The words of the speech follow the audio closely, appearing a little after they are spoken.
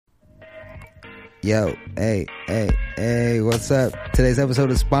Yo, hey, what's up? Today's episode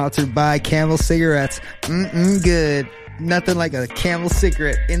is sponsored by Camel Cigarettes. Good. Nothing like a Camel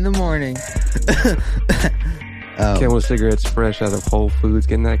cigarette in the morning. Camel cigarettes fresh out of Whole Foods,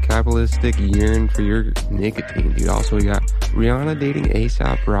 getting that capitalistic yearn for your nicotine, dude. Also, we got Rihanna dating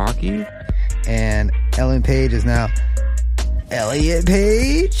ASAP Rocky. And Ellen Page is now Elliot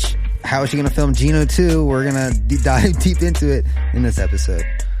Page. How is she going to film Gino 2? We're going to dive deep into it in this episode.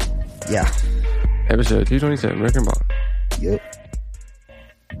 Yeah. Episode 227, Rick and Bond. Yep.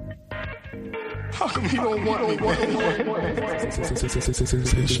 How come you don't want me? You know that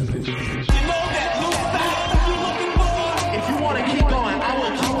loose style you're looking for? If you want to keep going, I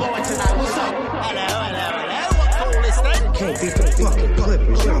will keep going tonight. What's up? Hello. What cool is that? Can't beat the fucking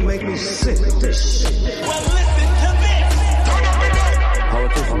Clippers. Y'all make me sick with this shit. Well, listen to this.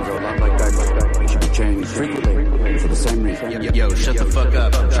 Politicians are a lot like that. They should be changed frequently for the same reason. Yo, shut the fuck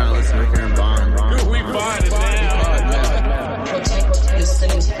up. I'm trying to listen to Rick and Bond. We find it now. Protect your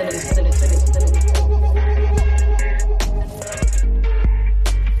city.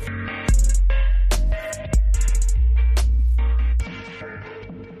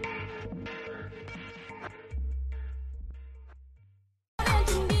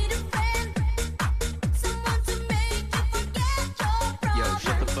 Yo,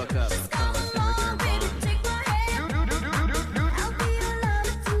 shut the fuck up. I'm trying to listen to Rick and Bond.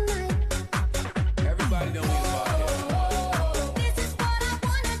 Everybody know we about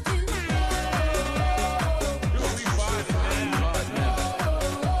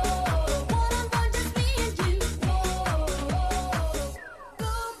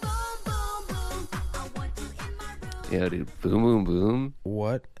Yeah, dude. Boom, boom, boom.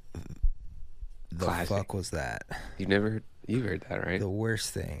 What the Classic. fuck was that? You heard that, right? The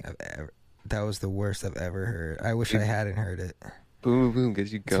worst thing I've ever... That was the worst I've ever heard. I wish I hadn't heard it. Boom, boom, boom.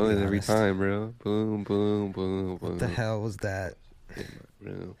 Gets you going be every honest. time, bro. Boom, boom, boom, boom. What the hell was that?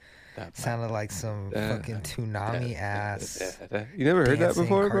 Bro. Sounded like some fucking Toonami ass You never heard that dancing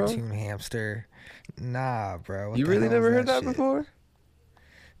before, bro? cartoon hamster. Nah, bro. What You the really hell never is heard that shit? before?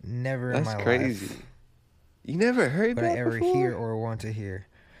 Never in That's my crazy. life You never heard would that I ever before? hear or want to hear.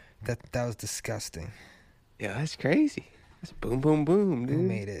 That was disgusting. Yeah, that's crazy. That's boom, boom, boom, dude. Who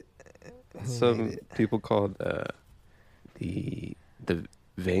made it? Who Some made it? people called the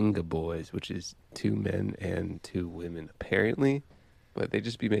Venga Boys, which is 2 men and 2 women, apparently. But they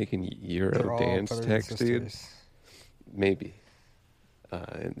just be making They're Euro all dance brothers and text, dude. sisters. Maybe.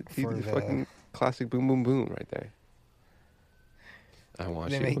 And For the the- fucking classic boom, boom, boom right there. I want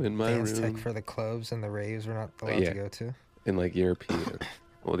They you make in my dance room. tech for the clubs and the raves we're not allowed Yeah. to go to. In like European.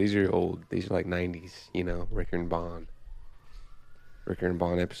 Well, these are old. These are like 90s, you know, Ricker and Bond. Ricker and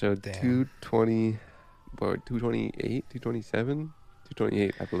Bond episode Damn. 220, 228, 227,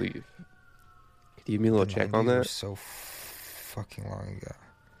 228, I believe. Could you give me a little The check on 90s were that? so fucking long ago.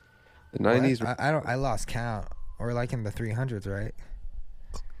 The 90s What? I lost count. Or like in the 300s, right?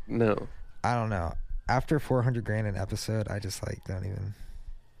 no. I don't know. After 400 grand an episode, I just like don't even.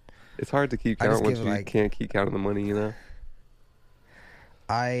 It's hard to keep I just count once give, you like- can't keep counting the money, you know?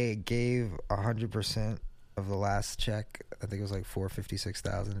 I gave 100% of the last check. I think it was like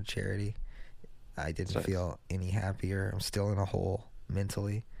 $456,000 to charity. I didn't Nice. feel any happier. I'm still in a hole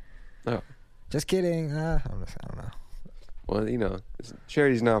mentally. Oh. Just kidding. I don't know. Well, you know,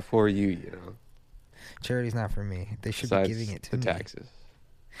 charity's not for you, you know? Charity's not for me. They should Besides be giving it to the me. taxes.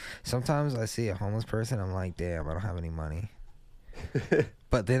 Sometimes I see a homeless person. I'm like, damn, I don't have any money.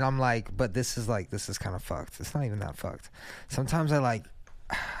 But then I'm like, but this is kind of fucked. It's not even that fucked. Sometimes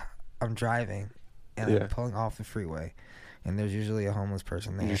I'm driving and Yeah. I'm pulling off the freeway and there's usually a homeless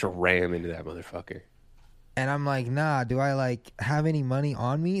person there. You just ram into that motherfucker. And I'm like, nah, do I like have any money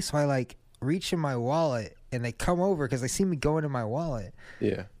on me? So I like reach in my wallet and they come over because they see me go into my wallet.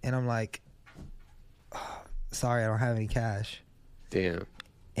 Yeah. And I'm like, sorry, I don't have any cash. Damn.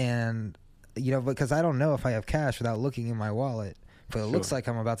 And, you know, because I don't know if I have cash without looking in my wallet. But it looks Sure. like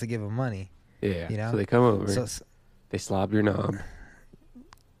I'm about to give them money. Yeah. You know? So they come over. So, They slob your knob.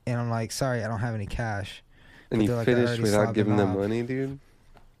 and I'm like, sorry, I don't have any cash. And But you they're like, I finish already without slobbed giving the them knob. money, dude?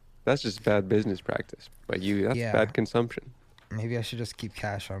 That's just bad business practice. But that's Yeah. bad consumption. Maybe I should just keep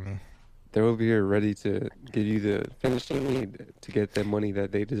cash on me. They're over here ready to give you the finishing need to get the money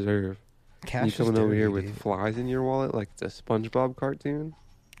that they deserve. Cash You coming is over dirty, here with dude. flies in your wallet like it's a SpongeBob cartoon?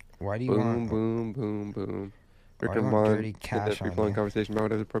 Why do you Boom, want... boom, boom, boom. Why Rick do you and want Bond dirty in cash the on free-flowing you? conversation about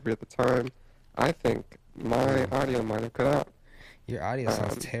whatever's appropriate at the time. I think my audio might have cut out. Your audio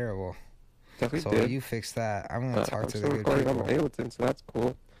sounds Um, terrible. Definitely So did. while you fix that, I'm going to talk I'm to still the good recording on people. my Ableton, so that's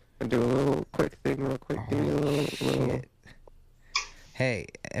cool. And do a little quick thing real quick. Give me a Oh, little... shit. Hey,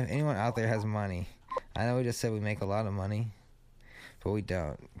 if anyone out there has money, I know we just said we make a lot of money, but we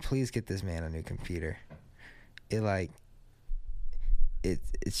don't. Please get this man a new computer.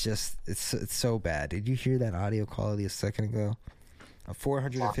 It's so bad. Did you hear that audio quality a second ago? A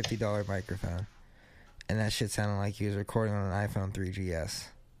 $450 microphone, and that shit sounded like he was recording on an iPhone 3GS.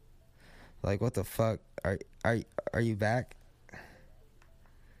 Like, what the fuck? Are you back?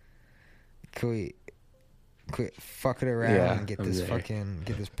 Can we quit fucking around Yeah, and get I'm this there.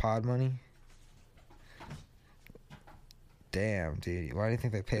 get this pod money? Damn, dude. Why do you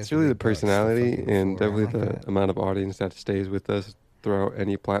think they pay us? It's really the big bucks for personality fucking and four? definitely I like the that. amount of audience that stays with us throughout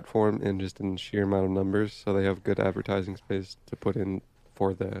any platform and just in sheer amount of numbers, so they have good advertising space to put in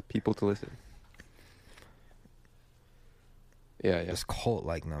for the people to listen. Yeah. Just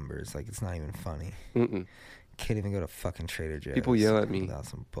cult-like numbers. Like, it's not even funny. Mm-mm. Can't even go to fucking Trader Joe's. People yell at me without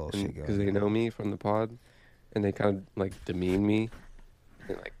some bullshit because going they on. know me from the pod, and they kind of like demean me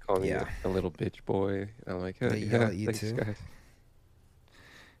and like call me Yeah. a little bitch boy. And I'm like, They yeah, yell at you thanks, too? guys.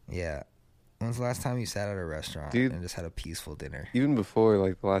 Yeah. When's the last time you sat at a restaurant Dude. and just had a peaceful dinner? Even before,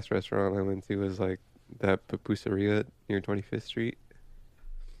 like the last restaurant I went to was like that pupuseria near 25th Street.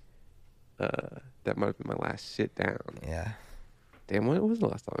 That might have been my last sit down. Yeah. Damn, when was the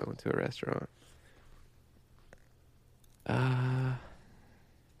last time I went to a restaurant?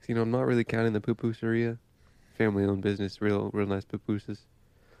 You know, I'm not really counting the pupuseria. Family-owned business, real nice pupusas.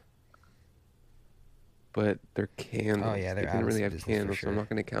 But they're candles. Oh, yeah, they're they out didn't of really have business for candles, so I'm sure. not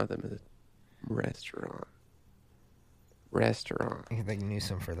going to count them as a restaurant. I can thank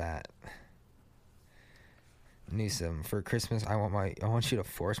Newsom for that. Newsom, for Christmas, I want you to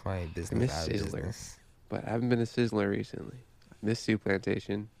force my business miss out of Sizzler. business. But I haven't been to Sizzler recently. I miss Soup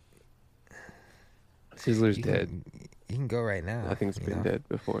Plantation. Sizzler's You dead. You can go right now. I think it's you been know? dead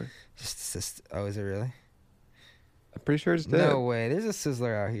before. Just, oh, is it really? I'm pretty sure it's dead. No way. There's a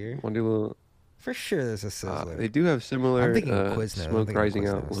Sizzler out here. Want to do a little... For sure there's a Sizzler. they do have similar I'm thinking of Quiznos. I'm smoke thinking of rising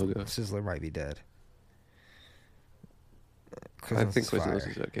out Quiznos. logo. Sizzler might be dead. I think is Quiznos fire.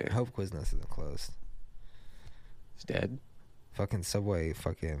 is okay. I hope Quiznos isn't closed. It's dead. Fucking Subway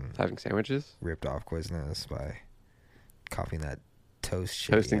fucking It's having sandwiches. ripped off Quiznos by copying that toast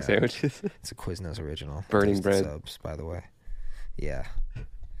shit. Toasting yeah. sandwiches. It's a Quiznos original. Burning Toasted bread. subs, by the way. Yeah.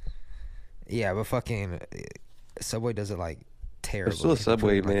 Yeah, but fucking Subway does it like terrible. still a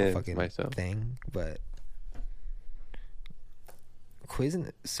Subway like, a man fucking myself. thing, but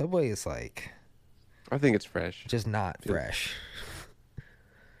Subway is like I think it's fresh. just not Feels- fresh.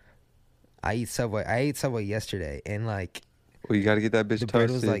 I ate Subway yesterday, and like Well, you got to get that bitch The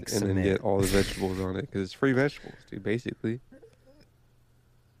bread was toasted like and then cement. get all the vegetables on it because it's free vegetables, dude. Basically.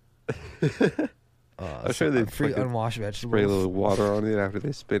 I'm sure they free fucking unwashed Spray a vegetables. little water on it after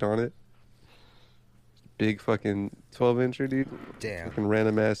they spit on it. Big fucking 12-incher, dude. Damn. Fucking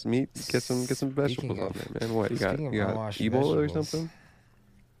random ass meat. Get some Speaking vegetables on of- there, man. What you got? speaking of You got unwashed Ebola or vegetables, something?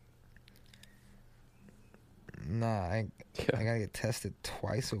 Nah, I Yeah. gotta get tested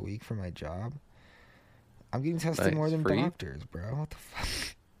twice a week for my job. I'm getting tested more Nice. than Free? doctors, bro. What the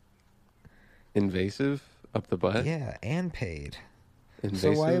fuck? Invasive up the butt. Yeah, and paid.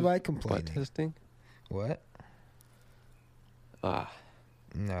 Invasive why am I butt complaining? testing. What? Ah,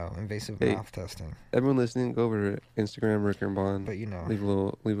 No, invasive Hey. mouth testing. everyone listening, go over to Instagram, Ricker and Bond. But you know, Leave a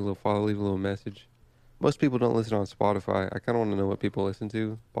little follow, leave a little message. Most people don't listen on Spotify. I kind of want to know what people listen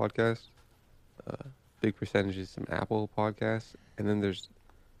to podcasts. Big percentage is some Apple podcasts, and then there's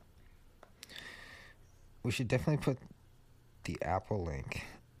we should definitely put the Apple link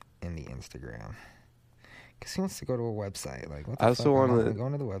in the Instagram. Because he wants to go to a website. Like, what the I also fuck? wanna I'm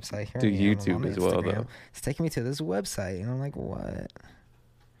going to the website. Here do I am, I'm YouTube on as well, Instagram. though. It's taking me to this website. And I'm like, what?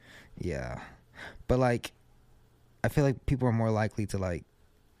 Yeah. But, like, I feel like people are more likely to, like,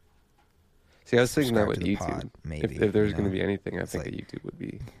 See, I was thinking that subscribe with to the YouTube. pod, maybe, if there's you going to know? be anything, I It's think like- that YouTube would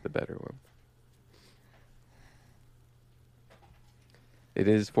be the better one. It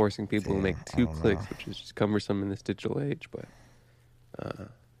is forcing people to Damn, make I 2 don't clicks, know. which is just cumbersome in this digital age. But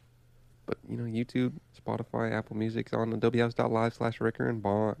you know, YouTube, Spotify, Apple Music's on whouse.live/Ricker and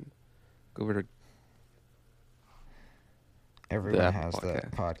Bond. Go over to everyone Apple has the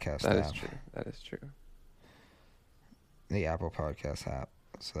podcast That app. is true. That is true. The Apple Podcast app.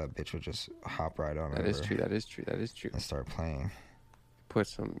 So that bitch will just hop right on That over is true. That is true. That is true. and start playing. Put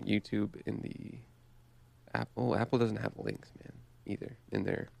some YouTube in the Apple. Apple doesn't have links, man, either in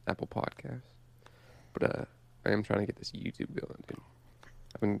their Apple Podcasts. But I am trying to get this YouTube going, dude.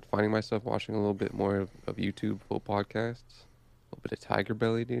 I've been finding myself watching a little bit more of YouTube full podcasts. A little bit of Tiger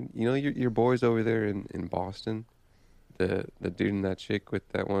Belly, dude. You know your boys over there in Boston, the dude and that chick with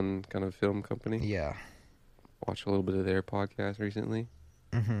that one kind of film company. Yeah. Watched a little bit of their podcast recently.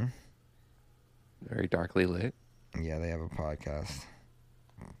 Mm-hmm. Very darkly lit. Yeah, they have a podcast.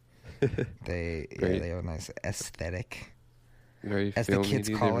 They Great. have a nice aesthetic, Very as the filmy, kids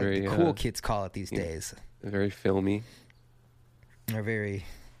dude. call They're it. very, The cool kids call it these yeah. days. Very filmy. They're very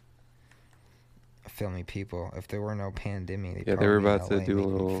filmy people. If there were no pandemic, Yeah, they were probably about to in LA do a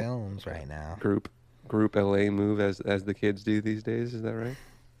making little films right now. Group LA move as the kids do these days. Is that right?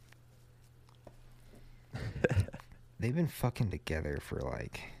 They've been fucking together for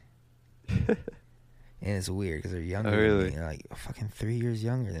like, and it's weird because they're younger. Oh, than really? me. They're like fucking 3 years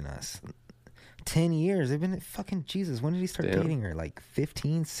younger than us. 10 years. They've been fucking Jesus. When did he start Damn. dating her? Like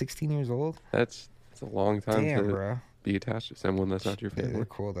 15, 16 years old. That's a long time Damn, to bro. be attached to someone that's not your They're family.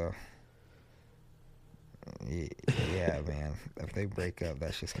 cool though. Yeah, man. If they break up,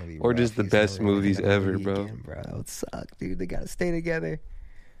 that's just gonna be. Or rough. just the He's never best gonna hang movies out with ever, me bro. again, bro. That would suck, dude. They gotta stay together.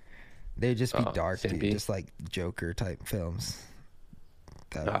 They'd just be Oh, dark, dude. simpy. Just like Joker type films.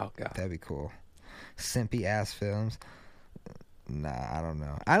 Oh, God. That'd be cool. Simpy ass films. Nah, I don't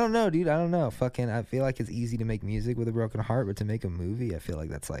know. I don't know, dude. I don't know. Fucking, I feel like it's easy to make music with a broken heart, but to make a movie, I feel like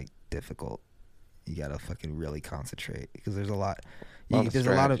that's like difficult. You gotta fucking really concentrate because there's a lot. There's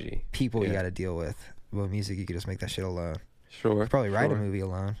a lot of strategy. people you Yeah. gotta deal with. With music, you could just make that shit alone. Sure. You could probably write sure. a movie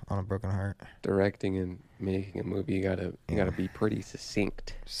alone on a broken heart. Directing and making a movie, you gotta Yeah. be pretty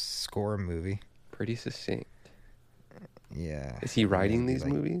succinct. Score a movie. Pretty succinct. Yeah. Is he You gotta writing be, these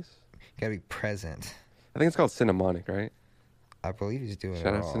like, movies? You gotta be present. I think it's called Cinemonic, right? I believe he's doing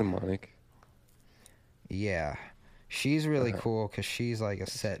Shout it out all. Cinemonic. Yeah. She's really Uh-huh. cool because she's like a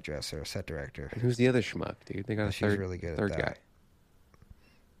set dresser, a set director. And who's the other schmuck, dude? They got a She's third, really good at third that. guy.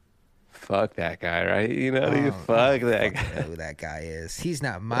 Fuck that guy, right? You know, dude, I fuck don't that fucking guy. know who that guy is. He's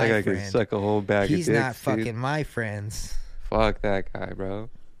not That my guy can friend. suck a whole bag He's of dicks, not fucking dude. my friends. Fuck that guy, bro.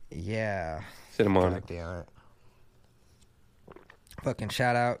 Yeah. Cinemonic. God damn it. Fucking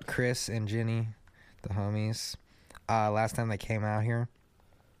shout out Chris and Jenny, the homies. Last time they came out here,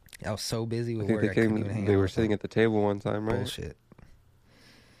 I was so busy I with think work. they I couldn't even hang came. They out were with sitting them. at the table one time, right? Bullshit.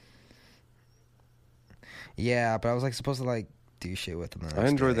 Yeah, but I was like supposed to like do shit with them. The I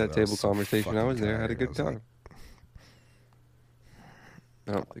next enjoyed day, that but I was table so conversation. I fucking was there. I had a tired. good I was, time.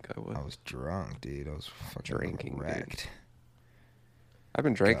 I don't think I was. I was drunk, dude. I was fucking Drinking, dude. wrecked. I've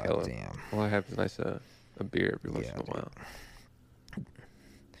been drinking God hella. damn. All I have is nice a beer every once Yeah, in a dude. while.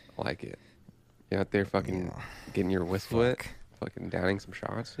 I like it. You out there fucking Yeah. getting your whistle wet, Fuck. fucking downing some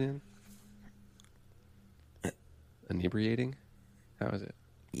shots, dude. Inebriating? How is it?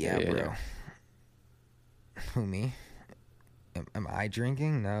 Yeah, Yeah, bro. yeah. Who, me? Am I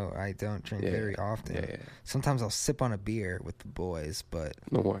drinking? No, I don't drink Yeah, very yeah. often. Yeah, yeah. Sometimes I'll sip on a beer with the boys, but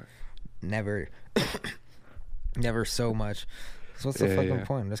No more. never, never so much. So what's the Yeah, fucking yeah.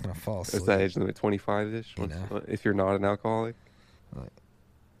 point? I'm just gonna fall asleep. Is that age limit 25-ish? You know. If you're not an alcoholic?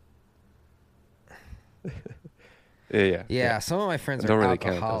 Yeah. Yeah, some of my friends I are don't really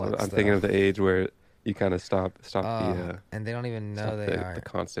count alcoholics. those. I'm thinking of the age where you kind of stop the and they don't even know stop they the, are. the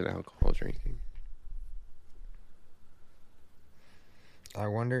constant alcohol drinking. I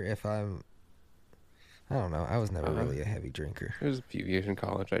wonder if I'm. I don't know. I was never Uh-huh. really a heavy drinker, There was a few years in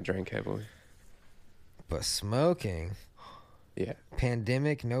college I drank heavily. but smoking, Yeah.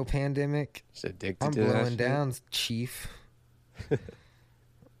 pandemic, no pandemic, Just addicted I'm to that blowing shit. down, Chief.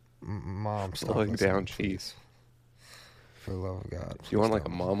 Mom, stop Blowing listening, down, please. For the love of God. Do you want please like a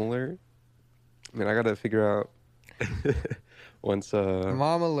don't. mom alert? I mean, I gotta figure out once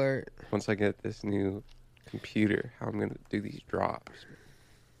Mom alert. once I get this new computer how I'm gonna do these drops.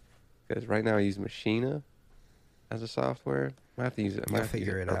 Because right now I use Machina as a software. I have to use it. I might You'll have to use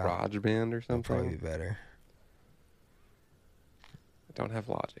figure it a out. GarageBand or That'll probably be something. better. I don't have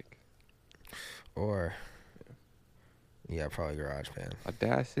Logic. Or, yeah, probably GarageBand.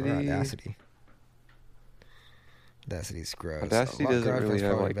 Audacity. Or Audacity. Audacity's gross. Audacity Well, doesn't really GarageBand's have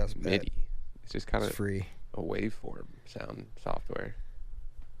probably like best bet. MIDI. It's just kind It's of free. a waveform sound software.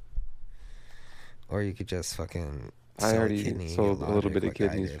 Or you could just fucking. I sell already kidney and sold get a little Logic bit of like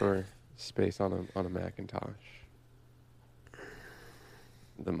I kidneys did. for space on a Macintosh.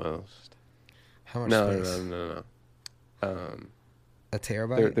 The most. How much No. space? A There,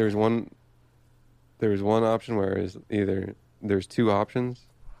 terabyte? there's one option where is either there's two options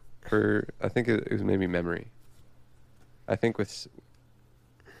for I think it was maybe memory. I think with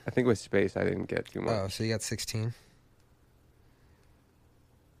space I didn't get too much. Oh, so you got 16?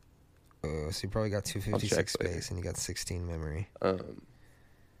 Oh, so you probably got 256 check later. space and you got 16 memory.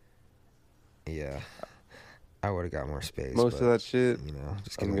 Yeah. I would have got more space. Most of but, that shit, you know,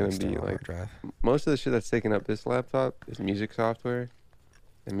 just get I'm an gonna be external hard like drive. most of the shit that's taking up this laptop is music software,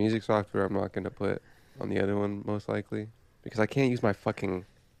 and music software I'm not gonna put on the other one most likely because I can't use my fucking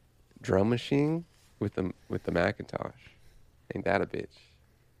drum machine with the Macintosh. Ain't that a bitch?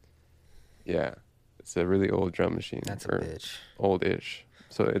 Yeah, it's a really old drum machine. That's a bitch. Old-ish.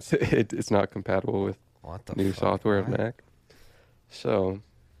 So it's not compatible with What the new fuck, software of why? Mac. So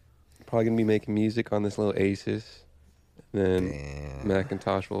probably gonna be making music on this little Asus. Then Damn.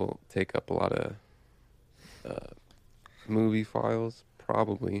 Macintosh will take up a lot of movie files,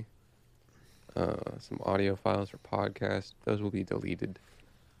 probably. Some audio files for podcasts. Those will be deleted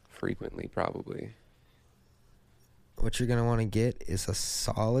frequently, probably. What you're gonna want to get is a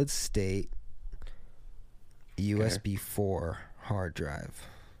solid state USB 4 hard drive,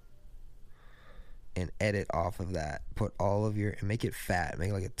 and edit off of that. Put all of your and make it fat. Make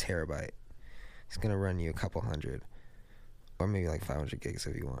it like a terabyte. It's gonna run you a couple hundred, or maybe like 500 gigs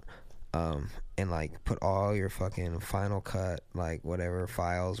if you want. And like put all your fucking Final Cut, like whatever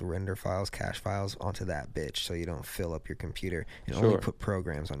files, render files, cache files onto that bitch, so you don't fill up your computer, and only Sure. put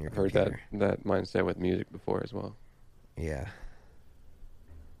programs on your I've heard computer. that mindset with music before as well. Yeah.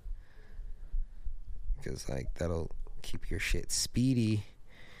 Because like that'll keep your shit speedy,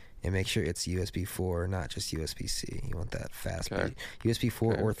 and make sure it's USB 4, not just USB-C. You want that fast Okay. speed. USB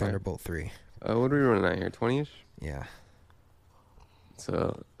 4 Okay, or okay. Thunderbolt 3. What are we running at here? 20ish? Yeah.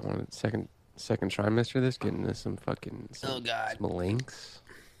 So second trimester of this, getting into some links.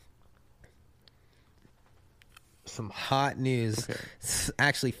 Some hot news. Okay. It's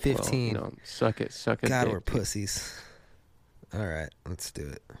actually 15. Well, suck it. God, dick, we're dude. pussies. All right, let's do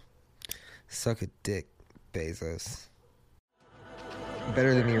it. Suck a dick, Bezos.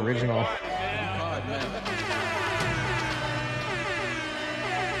 Better than the original.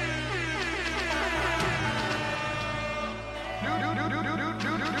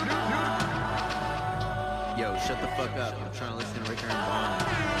 Yo, shut the fuck up. I'm trying to listen to Ricker and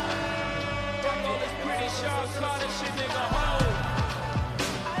Bond.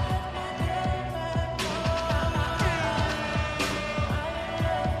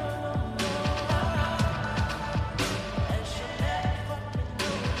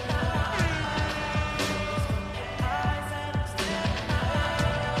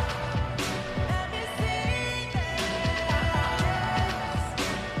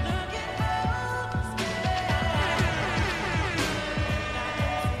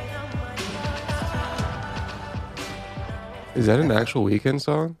 Is that an actual Weekend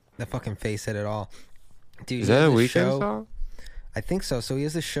song? The fucking face said it all. Dude, Is he that has a this Weekend show- song? I think so. So he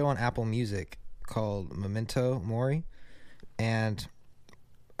has this show on Apple Music called Memento Mori, and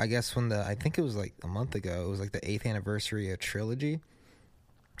I guess I think it was like a month ago, it was like the 8th anniversary of Trilogy,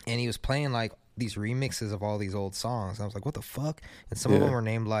 and he was playing like these remixes of all these old songs. And I was like, what the fuck? And some of Yeah. them were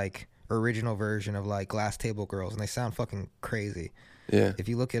named like original version of like Glass Table Girls, and they sound fucking crazy. Yeah. If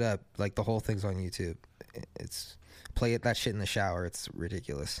you look it up, like the whole thing's on YouTube. It's play that shit in the shower. It's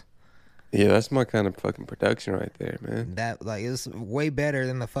ridiculous. Yeah, that's my kind of fucking production right there, man. That like is way better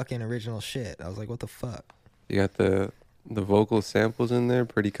than the fucking original shit. I was like, what the fuck? You got the vocal samples in there,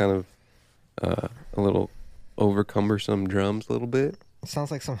 pretty kind of a little over cumbersome drums a little bit. It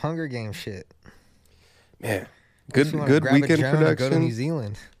sounds like some Hunger Games shit. Man, If you wanna good grab a Weekend drone and Go to New production.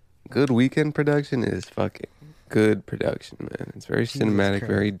 Zealand. Good Weekend production is fucking good production, man. It's very Jesus cinematic, Christ.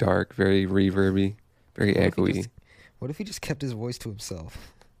 very dark, very reverby, very echoey. What if he just kept his voice to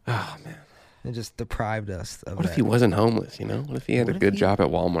himself Oh man, and just deprived us of what that? if he wasn't homeless? You know, what if he had What a if good he- job at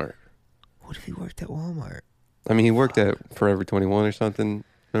Walmart? What if he worked at Walmart? I mean, he worked at Forever 21 or something.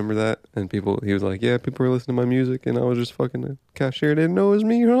 Remember that? And he was like, yeah, people were listening to my music, and I was just fucking a cashier. Didn't know it was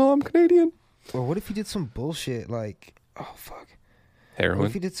me. Oh, I'm Canadian. Or what if he did some bullshit like, oh fuck. What if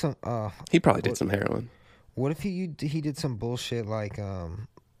Heroin. he did some? He probably did what- some heroin. What if he did some bullshit like go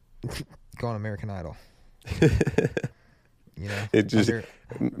on American Idol? You know, It just under-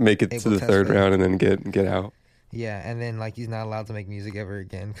 make it to Abel the third Tesfaye. round and then get out. yeah, and then like he's not allowed to make music ever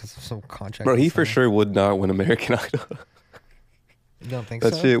again because of some contract. Bro, with he for someone. sure would not win American Idol. You don't think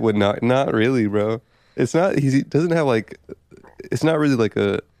That so? shit would not really, bro. It's not. He doesn't have like. It's not really like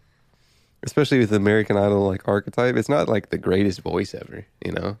a. Especially with American Idol like archetype, it's not like the greatest voice ever.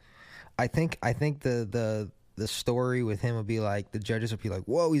 You know. I think the story with him would be like the judges would be like,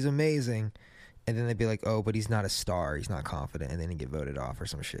 "Whoa, he's amazing," and then they'd be like, "Oh, but he's not a star. He's not confident," and then he'd get voted off or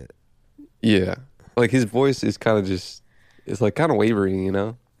some shit. Yeah, like his voice is kind of just. It's like kind of wavering, you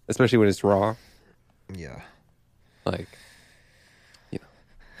know, especially when it's raw. Yeah. Like.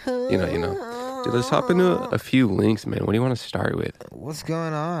 You know. Dude, let's hop into a few links, man. What do you want to start with? What's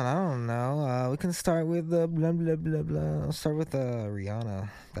going on? I don't know. We can start with blah blah blah blah. Let's start with Rihanna.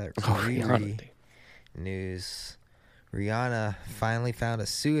 That Rihanna, Riri dude. news. Rihanna finally found a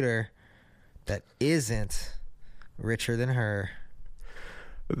suitor that isn't richer than her.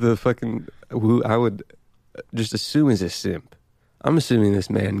 The fucking who I would just assume is a simp. I'm assuming this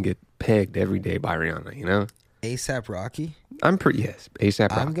man get pegged every day by Rihanna. You know, ASAP Rocky. I'm pretty ASAP.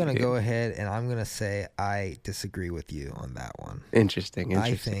 Rocky, I'm gonna dude. go ahead and I'm gonna say I disagree with you on that one. Interesting.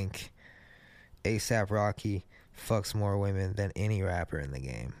 I think ASAP Rocky fucks more women than any rapper in the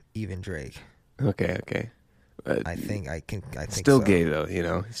game, even Drake. Okay. I think Still so. gay though, you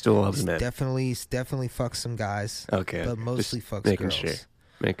know. He still loves men. Definitely fucks some guys. Okay, but mostly just fucks making girls. sure.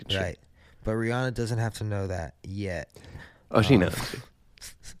 Making sure. Right. But Rihanna doesn't have to know that yet. Oh, she knows.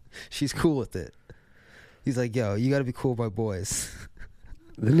 She's cool with it. He's like, yo, you got to be cool with my boys.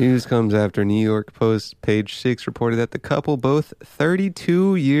 The news comes after New York Post page 6 reported that the couple both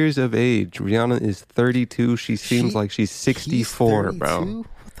 32 years of age. Rihanna is 32. She seems like she's 64, bro.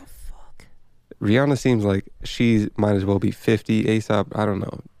 What the fuck? Rihanna seems like she might as well be 50. ASAP, I don't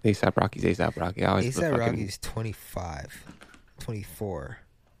know. ASAP Rocky's ASAP Rocky. ASAP Rocky's 25, 24.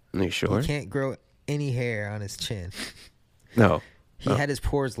 Are you sure? He can't grow any hair on his chin. No. He had his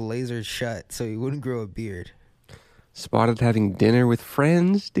pores lasered shut so he wouldn't grow a beard. Spotted having dinner with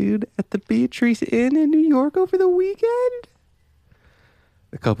friends, dude, at the Beatrice Inn in New York over the weekend.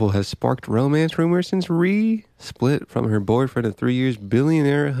 The couple has sparked romance rumors since split from her boyfriend of 3 years,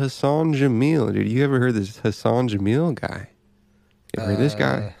 billionaire Hassan Jamil. Dude, you ever heard this Hassan Jamil guy? You ever heard this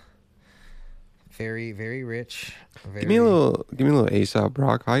guy? Very, very rich. Give me a little ASAP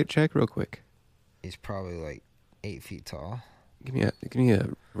Rock height check real quick. He's probably like 8 feet tall. Give me a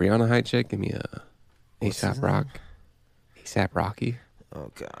Rihanna height check. Give me a What's his ASAP Rock. ASAP Rocky.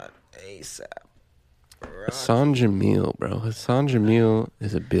 Oh God, ASAP. Hassan Jamil, bro. Hassan Jamil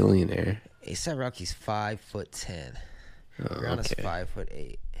is a billionaire. ASAP Rocky's 5'10". Oh, Rihanna's okay.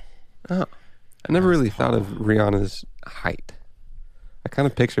 5'8". Oh, I never really thought of Rihanna's height. I kind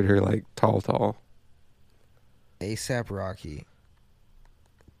of pictured her like tall. ASAP Rocky.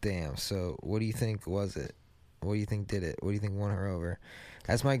 Damn. So, what do you think was it? What do you think did it? What do you think won her over?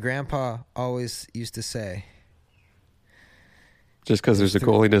 As my grandpa always used to say. Just because there's a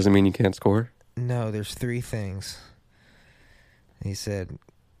goalie doesn't mean you can't score. No, there's 3 things. He said,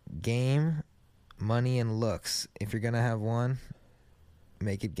 game, money, and looks. If you're gonna have one,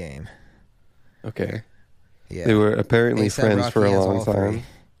 make it game. Okay. Yeah. They were apparently A$AP friends Rocky for a has long all time. 3.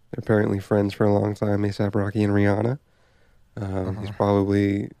 They're apparently friends for a long time, A$AP Rocky and Rihanna. He's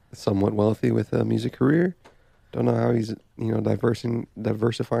probably somewhat wealthy with a music career. Don't know how he's,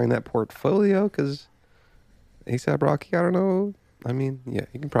 diversifying that portfolio because A$AP Rocky, I don't know. I mean, yeah,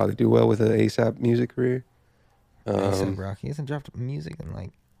 he can probably do well with an A$AP music career. A$AP Rocky hasn't dropped music in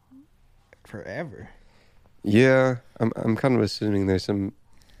like forever. Yeah, I'm kind of assuming there's some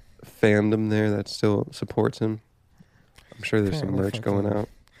fandom there that still supports him. I'm sure there's some Apparently merch going fucking- out.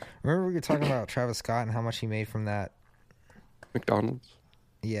 Remember we were talking about Travis Scott and how much he made from that? McDonald's?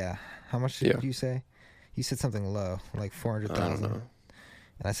 Yeah. How much did you say? You said something low, like 400,000. know.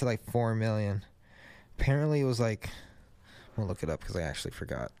 And I said like 4 million. Apparently it was like, I'm gonna look it up because I actually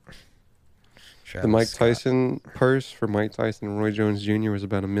forgot. The Mike Scott. Tyson purse for Mike Tyson and Roy Jones Jr. was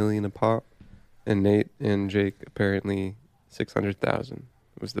about $1 million a pop, and Nate and Jake apparently 600,000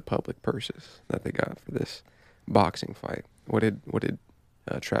 was the public purses that they got for this boxing fight. What did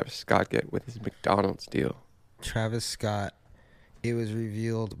Travis Scott get with his McDonald's deal? Travis Scott. It was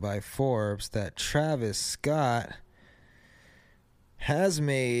revealed by Forbes that Travis Scott has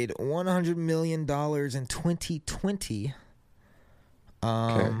made $100 million in 2020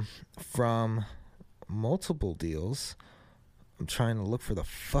 from multiple deals. I'm trying to look for the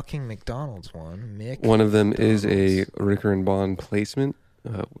fucking McDonald's one. One of them is a McDonald's. Ricker and Bond placement.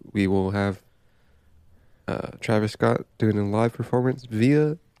 We will have Travis Scott doing a live performance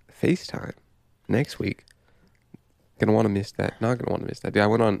via FaceTime next week. Gonna want to miss that. Not gonna want to miss that. Dude, I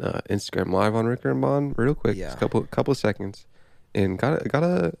went on Instagram Live on Ricker and Bond real quick, Yeah. just a couple of seconds, and got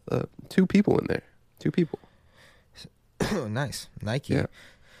a 2 people in there. 2 people. Nice. Nike. Yeah.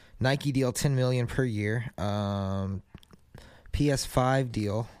 Nike deal $10 million per year. PS5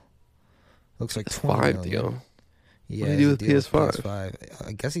 deal looks like $20 5 million. deal. Yeah, do you do it's a with deal PS5?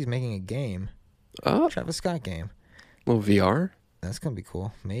 I guess he's making a game. Oh, Travis Scott game. little VR. That's gonna be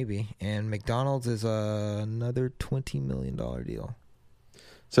cool, maybe. And McDonald's is another $20 million deal.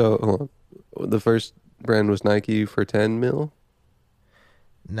 So hold on. The first brand was Nike for 10 mil.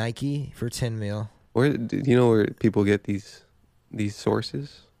 Nike for 10 mil. Where do you know where people get these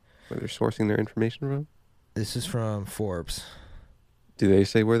sources? Where they're sourcing their information from? This is from Forbes. Do they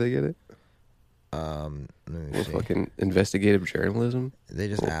say where they get it? Let me Well, see. fucking investigative journalism. They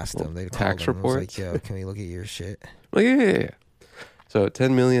just asked them. They tax called them. It was reports. like, yo, can we look at your shit? Like, yeah. So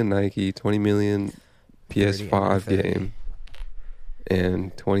 10 million Nike, 20 million 30 PS5 NFL. game,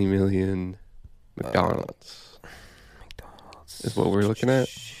 and 20 million McDonald's McDonald's is what we're looking at.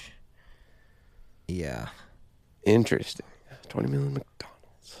 Yeah. Interesting. 20 million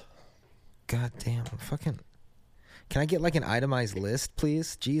McDonald's. God damn. Fucking. Can I get like an itemized list,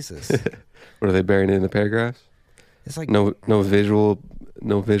 please? Jesus. What are they burying it in the paragraphs? It's like No visual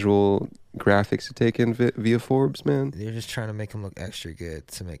graphics to take in via Forbes, man. they're just trying to make him look extra good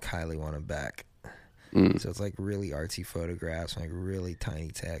to make Kylie want him back. Mm. So it's like really artsy photographs, like really tiny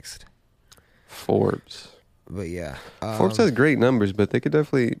text. Forbes. But yeah, Forbes has great numbers, but they could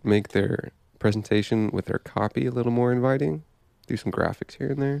definitely make their presentation with their copy a little more inviting. Do some graphics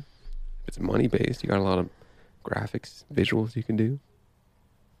here and there. If it's money based, you got a lot of graphics, visuals you can do.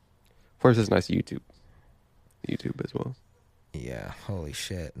 Forbes has nice YouTube as well. Yeah, holy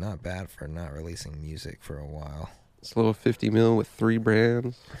shit, not bad for not releasing music for a while. It's a little 50 mil with 3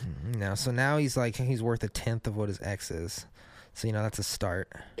 brands. Now he's like he's worth 1/10 of what his ex is. So that's a start.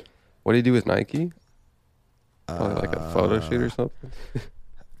 What do you do with Nike? Probably like a photo shoot or something.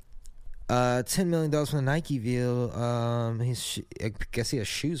 $10 million from the Nike deal. I guess he has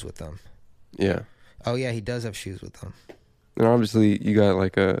shoes with them. Yeah. Oh yeah, he does have shoes with them. And obviously you got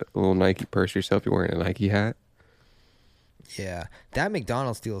like a little Nike purse yourself. You're wearing a Nike hat. Yeah, that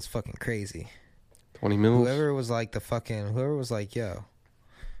McDonald's deal is fucking crazy. 20 mils. Whoever was like, yo,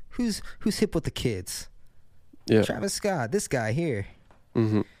 who's hip with the kids? Yeah. Travis Scott, this guy here.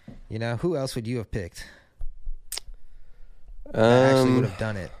 Mm-hmm. Who else would you have picked? That actually would have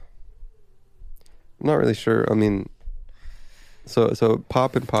done it. I'm not really sure. I mean, so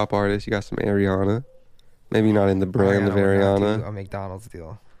pop and pop artists, you got some Ariana. Maybe not in the brand of Ariana. A McDonald's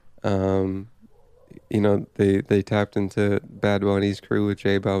deal. They tapped into Bad Bunny's crew with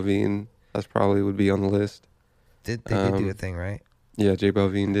J Balvin. That's probably would be on the list. They did do a thing, right? Yeah, J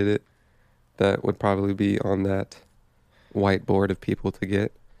Balvin did it. That would probably be on that whiteboard of people to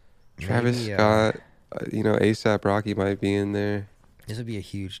get. Travis Maybe, Scott, ASAP Rocky might be in there. This would be a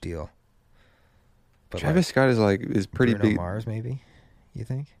huge deal. But Travis Scott is pretty Bruno big. Mars, maybe. You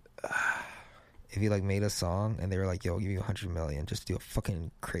think? If he made a song and they were like, "Yo, I'll give you $100 million, just do a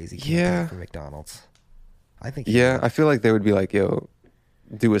fucking crazy campaign Yeah. for McDonald's." I think. Yeah, I feel like they would be like, "Yo,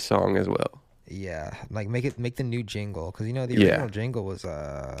 do a song as well." Yeah, make the new jingle because the Yeah. original jingle was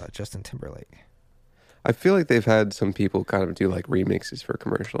Justin Timberlake. I feel like they've had some people kind of do like remixes for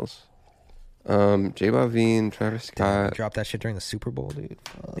commercials. J Balvin, Travis Scott, Drop that shit during the Super Bowl, dude.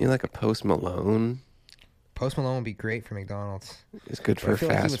 Fuck. like a Post Malone. Post Malone would be great for McDonald's. It's good But for I feel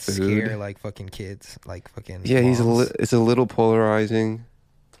like he fast would food. scare fucking kids, fucking. Yeah, moms. it's a little polarizing.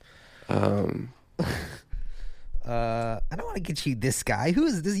 I don't want to get you this guy. Who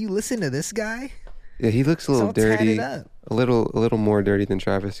is this? You listen to this guy? Yeah, he looks a It's little all tatted dirty. up. A little more dirty than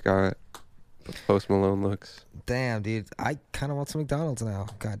Travis Scott. Post Malone looks. Damn, dude. I kind of want some McDonald's now.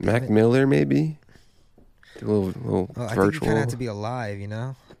 God damn Mac it. Miller maybe. Do a little I think you virtual. kind of have to be alive,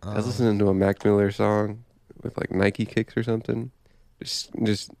 I was listening to a Mac Miller song with like Nike kicks or something. Just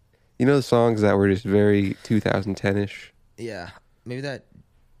the songs that were just very 2010ish. Yeah, maybe that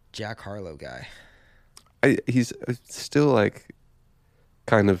Jack Harlow guy. He's still like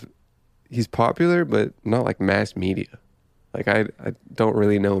kind of he's popular, but not like mass media. Like I don't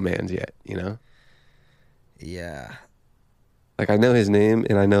really know man's yet, Yeah, Like I know his name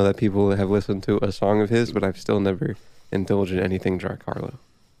and I know that people have listened to a song of his, but I've still never indulged in anything Jack Harlow.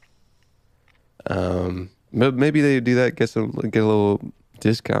 But maybe they do that, get a little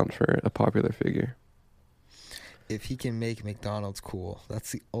discount for a popular figure. if he can make McDonald's cool,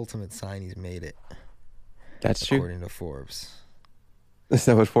 that's the ultimate sign he's made it. That's true. According to Forbes. Is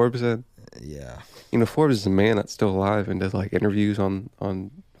that what Forbes said? Yeah. Forbes is a man that's still alive and does like interviews on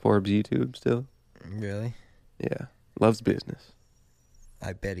Forbes YouTube still. Really? Yeah. Loves business.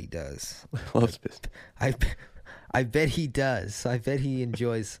 I bet he does. Loves business. I bet he does. I bet he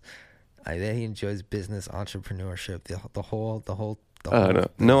enjoys business, entrepreneurship, the whole Oh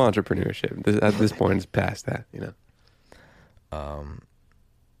no entrepreneurship. At this point, it's past that.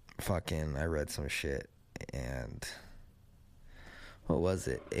 Fucking, I read some shit and what was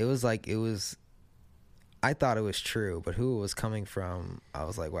it? I thought it was true, but who it was coming from, I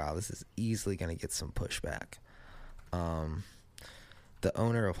was like, wow, this is easily going to get some pushback. The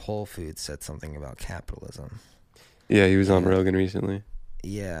owner of Whole Foods said something about capitalism. Yeah, he was on Rogan recently.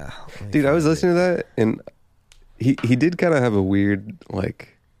 Yeah. Dude, I was listening to that and he did kind of have a weird,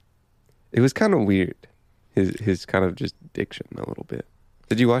 like, it was kind of weird. His kind of just diction a little bit.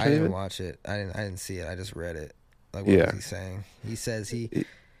 Did you watch I it? didn't even? watch it. I didn't see it. I just read it. Like, what Yeah. was he saying? He says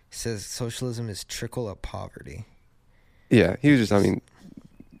socialism is trickle up poverty. Yeah, he was just, I mean,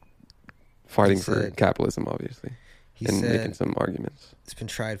 fighting He for said- capitalism, obviously, He and making said some arguments. it's been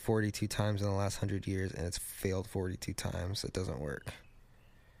tried 42 times in the last 100 years, and it's failed 42 times. It doesn't work.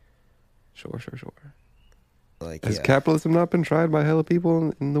 Sure. Like, Has yeah. capitalism not been tried by hella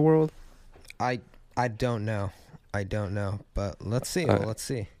people in the world? I don't know. But let's see. Alright. Well, let's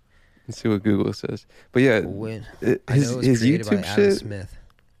see. Let's see what Google says. But yeah, When his I know it was created by YouTube Adam shit, Smith.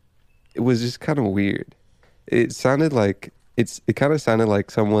 it was just kind of weird. It sounded like it kind of sounded like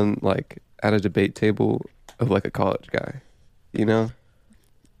someone like at a debate table of like a college guy, you know?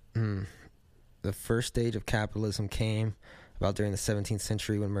 The first stage of capitalism came about during the 17th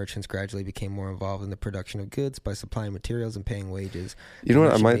century when merchants gradually became more involved in the production of goods by supplying materials and paying wages. You know what?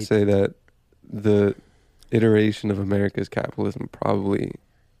 I Merchant might made- say that the iteration of America's capitalism probably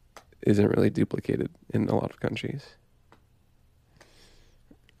isn't really duplicated in a lot of countries.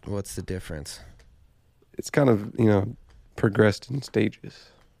 What's the difference? It's kind of, you know, progressed in stages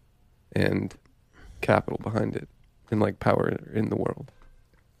and capital behind it and like power in the world.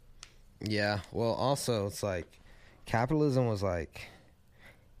 Yeah. Well, also, it's like capitalism was like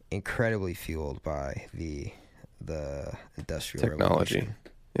incredibly fueled by the industrial Technology. revolution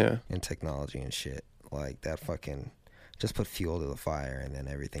Yeah. and technology and shit. Like that fucking just put fuel to the fire, and then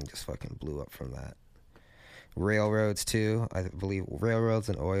everything just fucking blew up from that. Railroads too. I believe railroads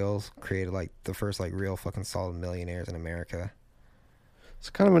and oils created like the first like real fucking solid millionaires in America. It's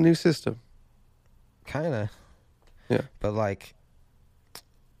kind of a new system. Kind of. Yeah. But like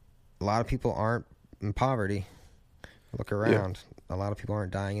a lot of people aren't in poverty. Look around. A lot of people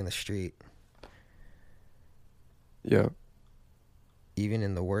aren't dying in the street, Yeah. even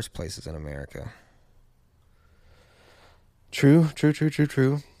in the worst places in America. True.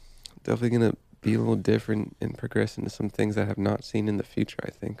 Definitely going to be a little different and progress into some things I have not seen in the future,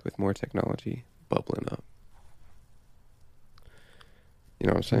 I think, with more technology bubbling up. You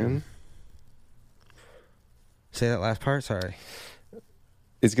know what I'm saying? Say that last part, sorry.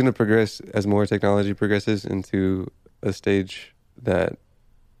 It's going to progress as more technology progresses into a stage that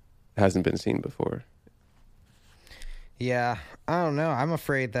hasn't been seen before. Yeah, I don't know. I'm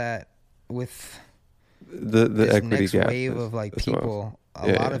afraid that with The this equity next gap wave is- of like is what I'm- people, a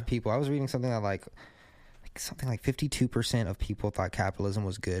Yeah, lot yeah. of people. I was reading something that like something like 52% of people thought capitalism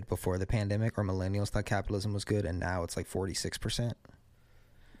was good before the pandemic, or millennials thought capitalism was good, and now it's like 46%.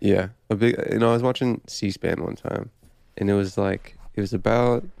 Yeah, a big. You know, I was watching C-SPAN one time, and it was like it was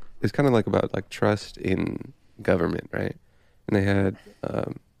kind of like about like trust in government, right? And they had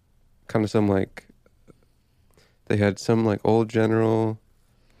kind of some like they had some like old general,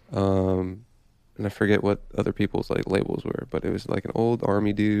 and I forget what other people's like labels were, but it was like an old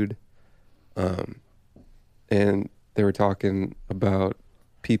army dude, and they were talking about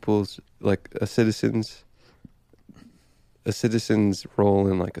people's like a citizen's role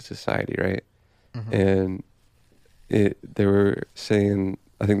in like a society, right? And they were saying,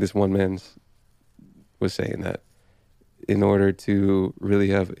 I think this one man was saying that in order to really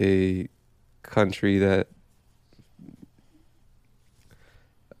have a country that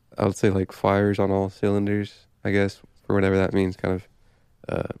I would say like fires on all cylinders, I guess, for whatever that means, kind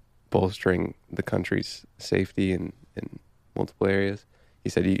of bolstering the country's safety in multiple areas. He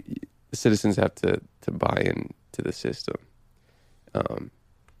said the citizens have to buy into the system,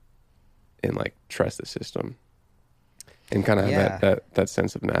 and like trust the system, and kind of have that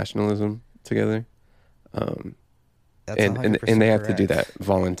sense of nationalism together. That's And 100% they have to do correct. that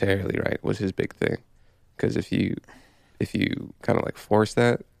voluntarily, right? Was his big thing, because if you kind of like force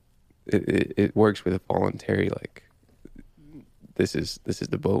that, it works with a voluntary like this is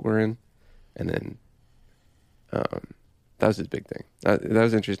the boat we're in, and then that was his big thing. That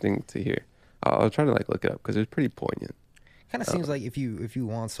was interesting to hear. I'll try to like look it up because it was pretty poignant. Kind of seems like if you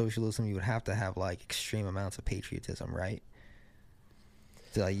want socialism, you would have to have like extreme amounts of patriotism, right?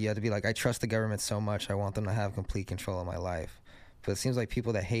 So, like, you have to be like, I trust the government so much, I want them to have complete control of my life. But it seems like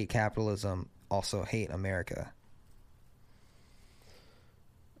people that hate capitalism also hate America.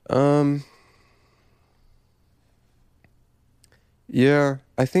 Yeah,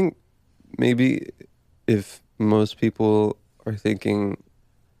 I think maybe if most people are thinking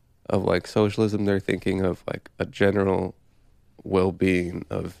of like socialism, they're thinking of like a general well-being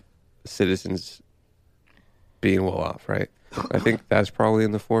of citizens being well off, right? I think that's probably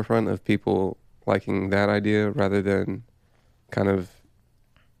in the forefront of people liking that idea rather than kind of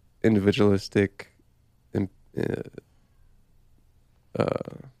individualistic,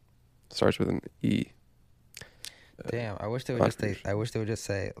 starts with an E. Damn, I wish they would just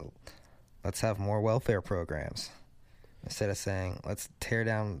say, let's have more welfare programs, instead of saying, let's tear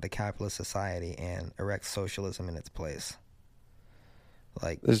down the capitalist society and erect socialism in its place.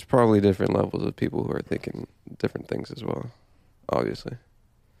 Like, There's probably different levels of people who are thinking different things as well, obviously.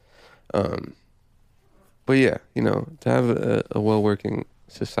 But yeah, you know, to have a well-working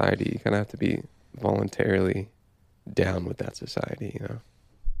society, you kind of have to be voluntarily down with that society, you know?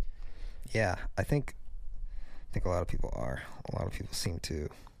 yeah, I think a lot of people are. A lot of people seem to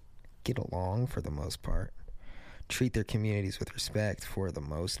get along for the most part, treat their communities with respect for the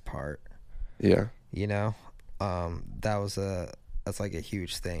most part. Yeah. You know, that's like a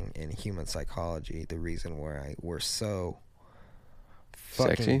huge thing in human psychology. The reason why we're so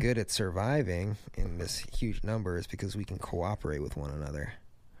fucking Sexy? good at surviving in this huge number is because we can cooperate with one another.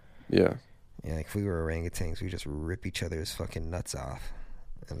 Yeah. Yeah, like if we were orangutans, we just rip each other's fucking nuts off,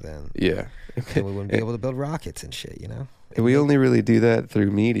 and then Yeah. we wouldn't be able to build rockets and shit. You know, And we only really do that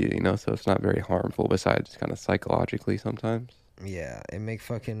through media, you know, so it's not very harmful besides kind of psychologically sometimes. yeah, and make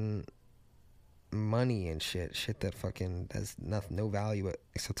fucking money and shit that fucking has no value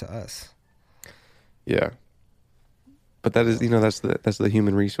except to us. Yeah. But that is, you know, that's the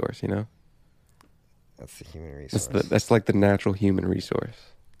human resource, you know? That's the human resource. That's like the natural human resource.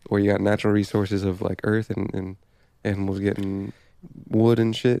 Where you got natural resources of like earth and animals getting wood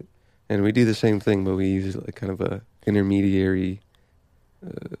and shit. And we do the same thing, but we use like kind of a intermediary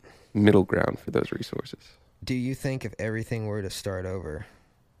middle ground for those resources. Do you think if everything were to start over,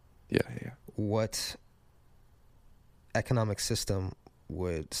 Yeah. what economic system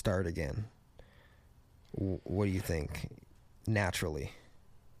would start again? What do you think naturally?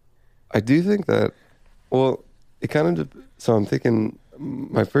 I do think that, well, it kind of, so I'm thinking,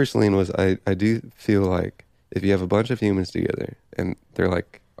 my first lean was I do feel like if you have a bunch of humans together and they're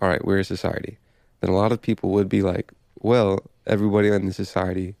like, all right, we're a society, then a lot of people would be like, well, everybody in the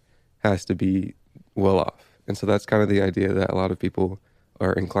society has to be well off. And so that's kind of the idea that a lot of people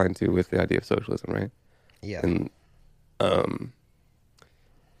are inclined to with the idea of socialism, right? Yeah. And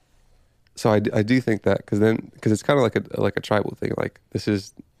so I do think that because it's kind of like a tribal thing. Like, this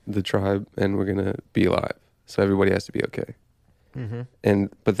is the tribe and we're gonna be alive, so everybody has to be okay. Mm-hmm.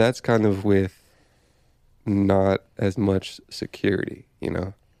 But that's kind of with not as much security, you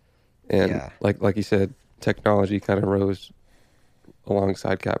know. And Yeah. like you said, technology kind of rose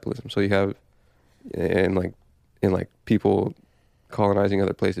alongside capitalism. So you have in like people colonizing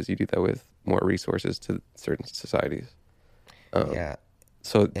other places, you do that with more resources to certain societies. Yeah.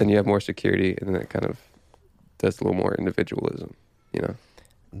 So then you have more security, and then it kind of does a little more individualism, you know?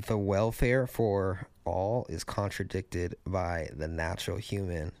 The welfare for all is contradicted by the natural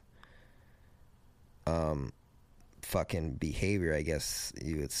human fucking behavior, I guess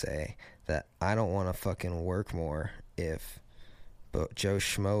you would say. That I don't want to fucking work more if but Joe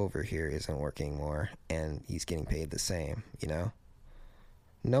Schmo over here isn't working more and he's getting paid the same, you know?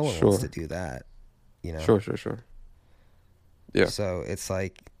 No one wants Sure. to do that, you know? Sure. Yeah. So it's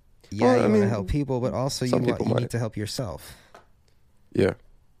like, Well, I you want to mean, help people, but also you some people need might. to help yourself. Yeah.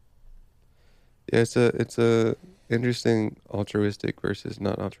 Yeah, it's a interesting altruistic versus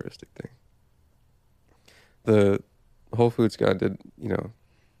not altruistic thing. The Whole Foods guy did, you know,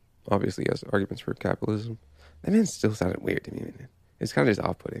 obviously has arguments for capitalism. That man still sounded weird to me, man. It's kind of just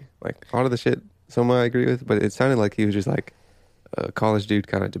off-putting. Like, a lot of the shit, some I agree with, but it sounded like he was just like a college dude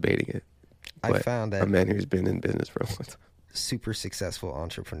kind of debating it. I But found a that man who's been in business for a long time. super successful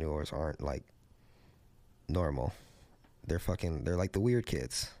entrepreneurs aren't like normal. They're like the weird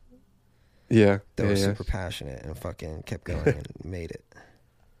kids Yeah. that were yeah. super passionate and fucking kept going and made it.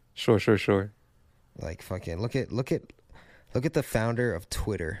 Sure. Like fucking look at the founder of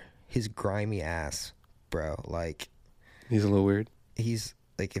Twitter. His grimy ass, bro. Like He's a little weird. he's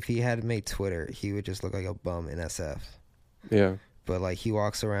like if he had made Twitter, he would just look like a bum in SF. Yeah. But like he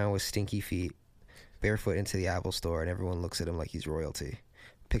walks around with stinky feet, barefoot into the Apple store, and everyone looks at him like he's royalty.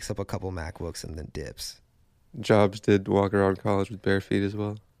 Picks up a couple MacBooks and then dips. Jobs did walk around college with bare feet as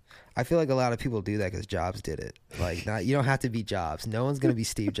well. I feel like a lot of people do that because Jobs did it. Like, you don't have to be Jobs. No one's gonna be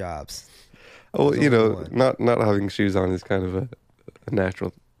Steve Jobs. Oh, There's you know, only one. not having shoes on is kind of a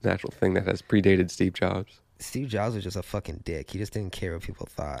natural thing that has predated Steve Jobs. Steve Jobs was just a fucking dick. He just didn't care what people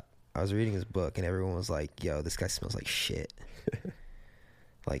thought. I was reading his book and everyone was like, "Yo, this guy smells like shit."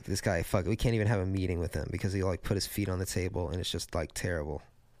 Like this guy, we can't even have a meeting with him because he like put his feet on the table and it's just like terrible.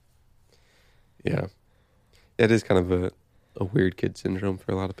 Yeah. It is kind of a weird kid syndrome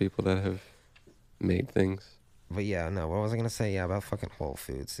for a lot of people that have made things. But yeah, no, what was I gonna say? Yeah, about fucking Whole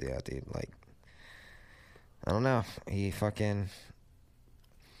Foods. Yeah, dude, like, I don't know.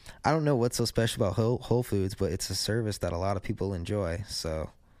 I don't know what's so special about Whole Foods, but it's a service that a lot of people enjoy. So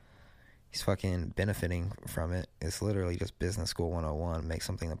he's fucking benefiting from it. It's literally just business school 101. Make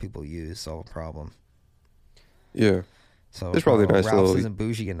something that people use, solve a problem. Yeah. So There's probably a nice Ralph's little- isn't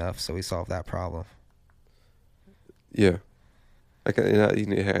bougie enough, so we solved that problem. Yeah. Like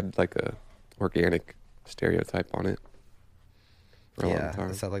you had like a organic stereotype on it. For a long Yeah, time.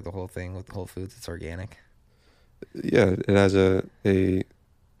 is that like the whole thing with Whole Foods? It's organic. Yeah, it has a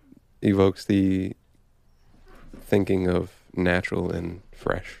evokes the thinking of natural and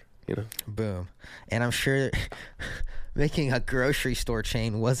fresh, you know. Boom. And I'm sure making a grocery store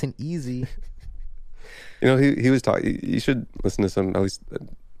chain wasn't easy. You know, he was talking. You should listen to some. At least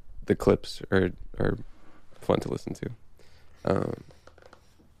the clips are fun to listen to.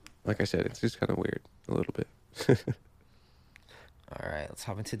 Like I said, it's just kind of weird a little bit. All right, let's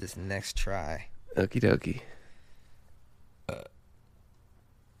hop into this next try. Okie dokie.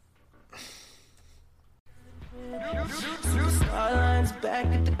 Starlines back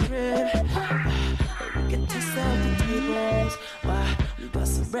at the crib. We get to sell the tables. Why? We got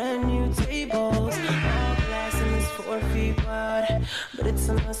some brand new tables. All glass and it's 4 feet wide. But it's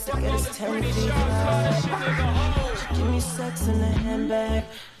a must to get us 10 feet wide. She give me sex in a handbag.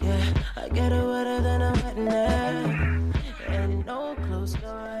 Yeah, I get her wetter than a wet nap. And no closed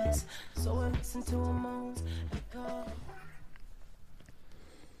doors. So I listen to her moans. Echo.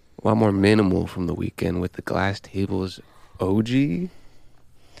 A lot more minimal from the weekend with the Glass Tables OG.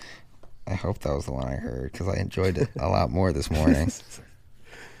 I hope that was the one I heard because I enjoyed it a lot more this morning.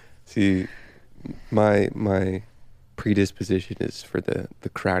 See, my predisposition is for the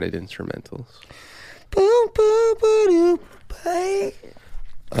crowded instrumentals. Boom, boom, boom, boom.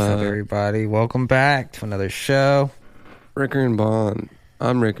 What's up, everybody? Welcome back to another show. Ricker and Bond.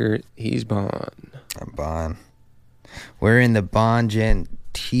 I'm Ricker. He's Bond. I'm Bon. We're in the Bon Gen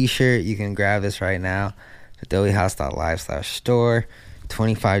t-shirt. You can grab this right now at doughyhouse.live/store.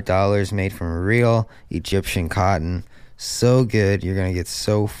 $25 made from real Egyptian cotton. So good. You're going to get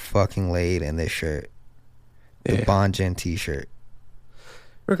so fucking laid in this shirt. The Yeah. Bon Gen t-shirt.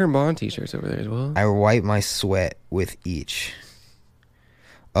 Ricker and Bond t-shirts over there as well. I wipe my sweat with each.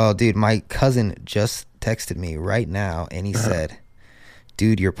 Oh, dude, my cousin just texted me right now, and he said,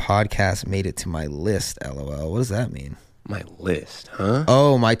 dude, your podcast made it to my list, LOL. What does that mean? My list, huh?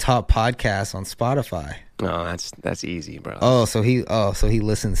 Oh, my top podcast on Spotify. No, that's easy, bro. Oh, so he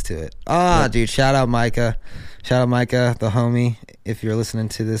listens to it. Dude, shout out Micah. Shout out Micah, the homie, if you're listening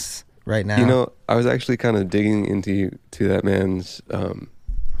to this right now. You know, I was actually kind of digging into that man's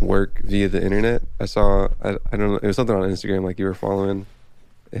work via the internet. I saw, I don't know, it was something on Instagram like you were following.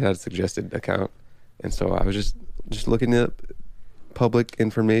 It had a suggested account. And so I was just looking up public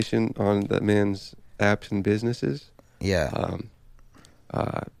information on that man's apps and businesses. Yeah.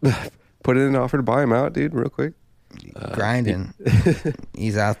 Put in an offer to buy him out, dude, real quick. Grinding.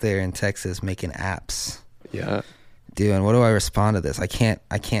 He's out there in Texas making apps. Yeah. Dude, and what do I respond to this? I can't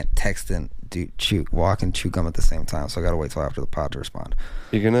text and walk and chew gum at the same time, so I gotta wait till after the pod to respond.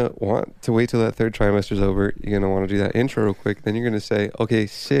 You're going to want to wait till that third trimester's over. You're going to want to do that intro real quick. Then you're going to say, okay,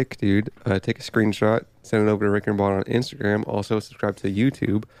 sick, dude. Take a screenshot. Send it over to Rick and Bond on Instagram. Also, subscribe to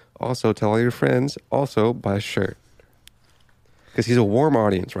YouTube. Also, tell all your friends. Also, buy a shirt. Because he's a warm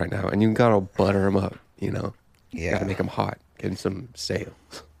audience right now, and you got to butter him up, you know? Yeah. Got to make him hot. Get him some sales.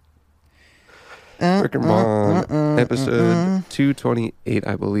 Rick and Bond, episode 228,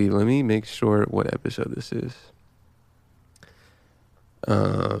 I believe. Let me make sure what episode this is.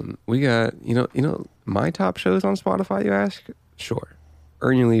 We got, you know, my top shows on Spotify, you ask? Sure.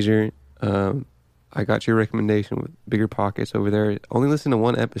 Earn Your Leisure. I got your recommendation with Bigger Pockets over there. Only listen to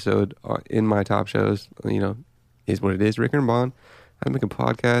one episode in my top shows. You know, is what it is. Ricker and Bond. I make a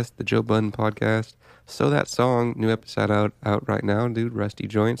podcast, the Joe Budden podcast. So That Song, new episode out right now, dude. Rusty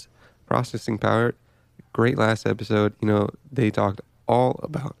Joints. Processing Power. Great last episode. You know, they talked all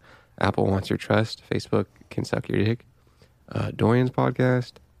about Apple Wants Your Trust. Facebook Can Suck Your Dick. Dorian's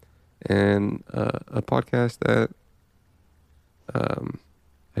podcast. And a podcast that I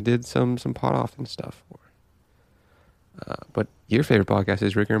did some pot often stuff for. But your favorite podcast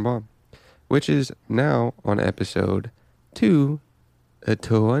is Ricker and Bond, which is now on episode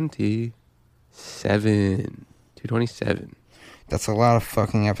 227. That's a lot of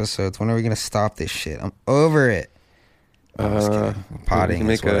fucking episodes. When are we gonna stop this shit? I'm over it. I'm just kidding. Potting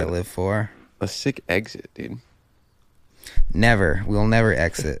is what I live for. A sick exit, dude. Never. We'll never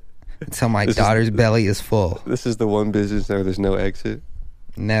exit until my This is- daughter's belly is full. This is the one business where there's no exit.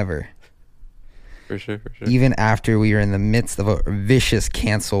 Never. For sure. Even after we are in the midst of a vicious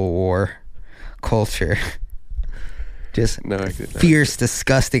cancel war culture. Just No exit. fierce,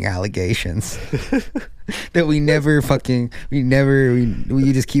 disgusting allegations that we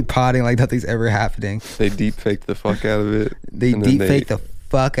just keep potting like nothing's ever happening. They deep faked the fuck out of it. They and then deep fake the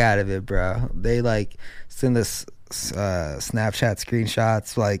fuck out of it, bro. They like send us Snapchat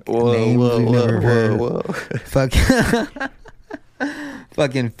screenshots, like Whoa, names whoa, we've never heard. whoa. Fucking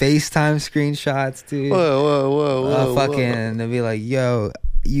fucking FaceTime screenshots, dude. Whoa. Fucking, they'll be like, yo,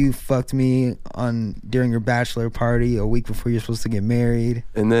 you fucked me during your bachelor party a week before you're supposed to get married.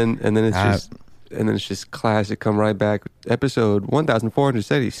 And then it's just classic. Come right back. Episode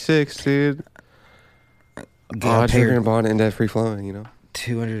 1476, dude. Oh, Trigger and Bond and that free flowing, you know.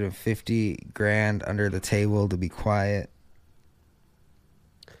 250 grand under the table to be quiet.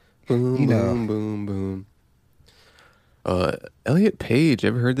 Boom, You know. boom, boom, boom. Elliot Page.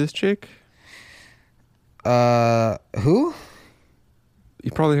 Ever heard this chick? Who?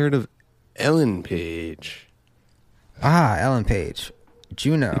 You probably heard of Ellen Page. Ah, Ellen Page.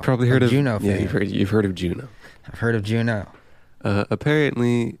 Juno. You probably heard of Juno. Yeah, Fame. you've heard of Juno. I've heard of Juno.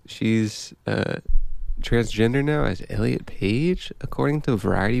 Apparently, she's transgender now as Elliot Page, according to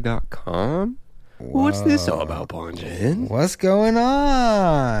Variety.com. What's this all about, Bonjen? What's going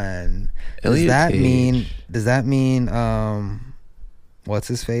on? Elliot Page. Does that mean what's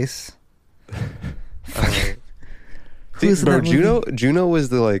his face? Who's in Bro, that movie? Juno was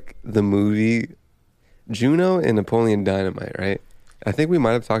the movie Juno and Napoleon Dynamite, right? I think we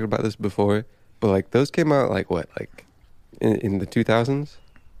might have talked about this before, but like those came out in the 2000s,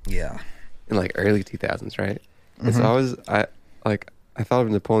 Yeah. in like early 2000s, right? And Mm-hmm. so I thought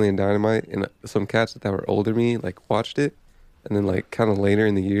of Napoleon Dynamite, and some cats that were older than me like watched it, and then like kind of later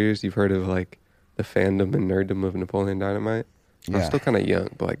in the years you've heard of like the fandom and nerddom of Napoleon Dynamite. I was Yeah. still kind of young,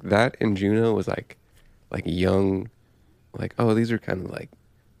 but like that and Juno was like young, like, oh, these are kind of like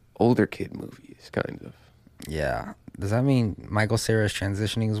older kid movies, kind of. Yeah. Does that mean Michael Cera is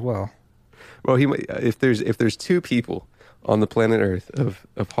transitioning as well? Well, he might, if there's two people on the planet Earth of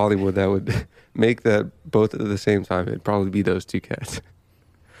Hollywood that would make that both at the same time, it'd probably be those two cats.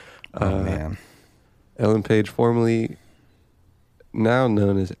 Oh man. Ellen Page, formerly now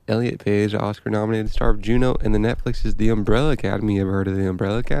known as Elliot Page, Oscar-nominated star of Juno and the Netflix's The Umbrella Academy. You ever heard of The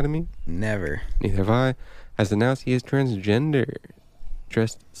Umbrella Academy? Never. Neither have I. Has announced he is transgender.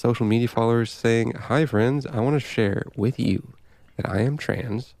 Addressed social media followers saying, "Hi friends, I want to share with you that I am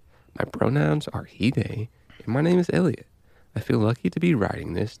trans. My pronouns are he, they, and my name is Elliot. I feel lucky to be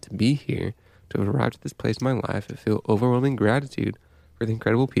writing this, to be here, to have arrived at this place in my life. I feel overwhelming gratitude for the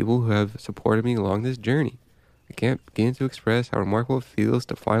incredible people who have supported me along this journey. I can't begin to express how remarkable it feels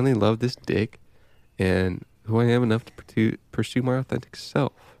to finally love this dick and who I am enough to pursue my authentic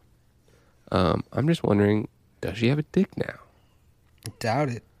self. I'm just wondering, does she have a dick now?" Doubt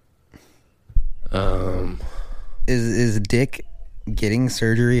it. Is dick getting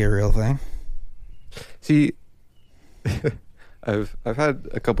surgery a real thing? See, I've had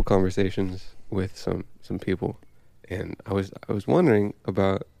a couple conversations with some people, and I was wondering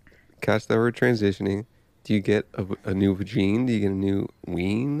about cats that were transitioning. Do you get a new vagine? Do you get a new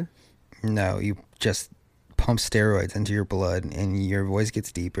ween? No, you just pump steroids into your blood and your voice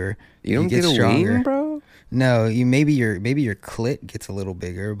gets deeper. You don't get a ween, bro? No, maybe your clit gets a little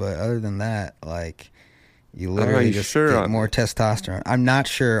bigger, but other than that, like you literally you just sure get on more testosterone. I'm not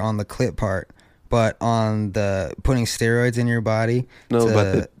sure on the clit part, but on the putting steroids in your body. No,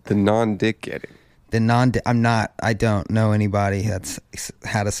 but the non-dick getting. I don't know anybody that's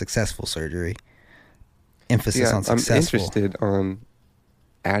had a successful surgery. Emphasis Yeah, on successful. I'm interested on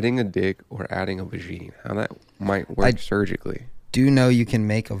adding a dick or adding a vagine. How that might work surgically. Do know you can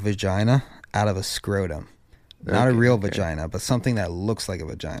make a vagina out of a scrotum. Not a Okay, real okay. vagina, but something that looks like a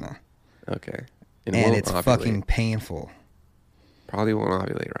vagina. Okay. And won't it's ovulate. fucking painful. Probably won't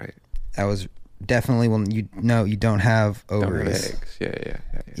ovulate, right? That was definitely when you don't have Don't have ovaries. eggs. Yeah.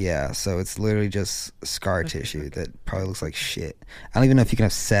 Yeah, so it's literally just scar tissue that probably looks like shit. I don't even know if you can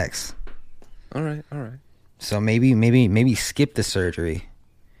have sex. All right. So maybe skip the surgery.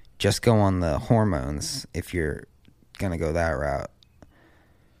 Just go on the hormones if you're gonna go that route.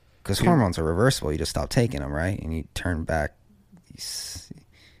 Because hormones are reversible. You just stop taking them, right? And you turn back.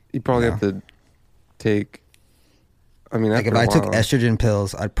 You probably Yeah. have to take. I mean, Like if after a I took while, estrogen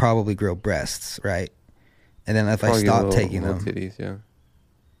pills, I'd probably grow breasts, right? And then if I probably get stopped little- taking little them, titties, yeah.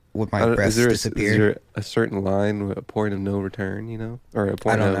 would I my don't- breasts is disappear? there a certain line, a point of no return, you know, or a I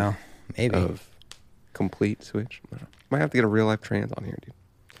point don't of, know. Maybe. of complete switch? I don't know. Might have to get a real life trans on here, dude.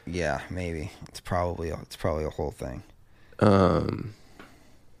 Yeah, maybe. It's probably a whole thing.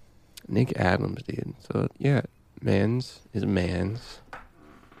 Nick Adams, dude. So yeah, Mans is Mans.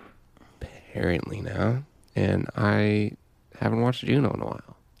 Apparently now, and I haven't watched Juno in a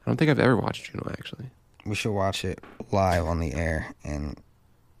while. I don't think I've ever watched Juno actually. We should watch it live on the air and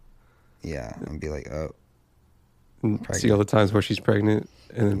and be like, oh, And see all the times where she's pregnant,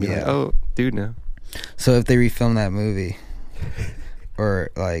 and then be like, Yeah. oh, dude, now. So if they refilm that movie, or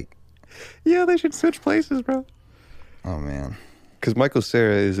like, Yeah, they should switch places, bro. oh man, Because Michael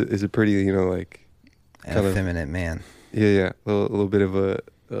Cera is a pretty, you know, like, an kind of- effeminate man. yeah, a little bit of a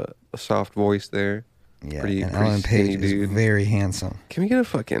soft voice there. Yeah, Pretty- and pretty Ellen skinny Page is dude. very handsome. Can we get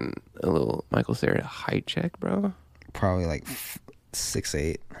a little Michael Cera height check, bro? Probably like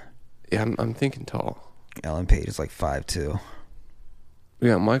 6'8". Yeah, I'm thinking tall. Ellen Page is like 5'2". We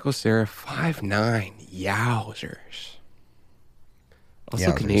got Michael Cera, 5'9". Yowzers.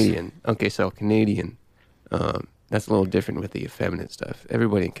 Also Yowzers. Canadian. Okay, so Canadian. That's a little different with the effeminate stuff.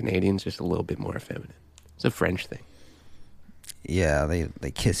 Everybody in Canadian's just a little bit more effeminate. It's a French thing. Yeah,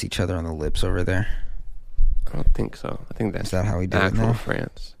 they kiss each other on the lips over there. I don't think so. I think that's Is that how we do it actual now?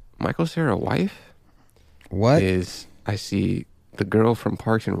 France. Michael Cera wife What? is, I see, the girl from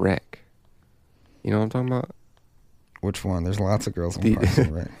Parks and Rec. You know what I'm talking about? Which one? There's lots of girls in The- Parks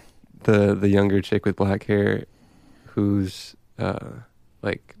and Rec. The younger chick with black hair who's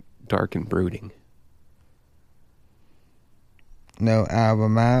like dark and brooding. No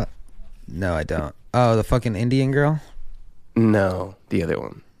album out. No, I don't. Oh, the fucking Indian girl. No, the other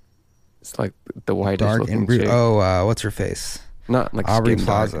one. It's like the whitest Dark looking and brood. chick. Oh, what's her face? Not like Aubrey skin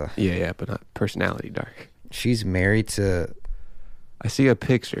dark. Plaza. Yeah, but not personality dark. She's married to. I see a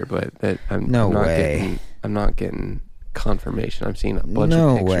picture, but that I'm No I'm not way. Getting, I'm not getting confirmation. I'm seeing a bunch No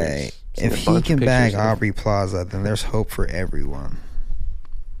of pictures. way. Seeing If a he bunch of can bag pictures of- Aubrey Plaza, then there's hope for everyone.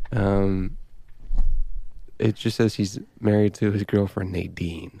 It just says he's married to his girlfriend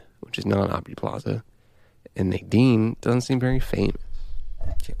Nadine, which is not Aubrey Plaza, and Nadine doesn't seem very famous.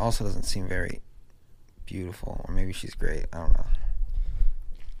 She also doesn't seem very beautiful, or maybe she's great. I don't know.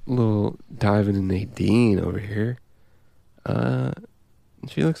 Little dive into Nadine over here.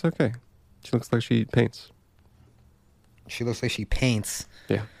 She looks okay. She looks like she paints. She looks like she paints.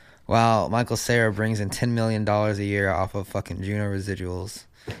 Yeah. Wow, Michael Cera brings in $10 million a year off of fucking Juno residuals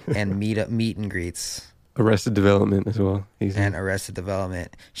and meet and greets Arrested Development as well. He's in. and Arrested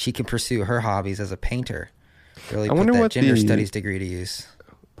Development. She can pursue her hobbies as a painter. Really I put wonder that what gender the- studies degree to use.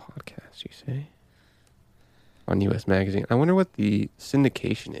 Podcast, you say? On U.S. Magazine. I wonder what the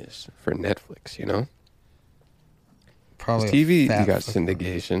syndication is for Netflix, you know? 'Cause Probably a TV, you fat got fucking-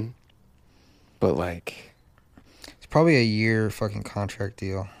 syndication. But, like, It's probably a year fucking contract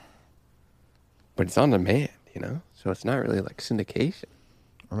deal. but it's on demand, you know? So it's not really like syndication.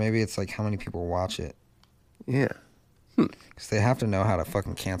 Or maybe it's like how many people watch it. Yeah. Because they have to know how to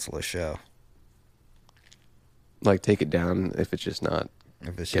fucking cancel a show. Like, take it down if it's just not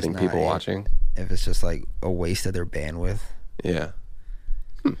If it's getting just not people it. watching. If it's just like a waste of their bandwidth. Yeah.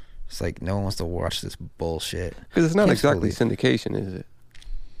 It's like no one wants to watch this bullshit. Because it's not Can't exactly believe- syndication, is it?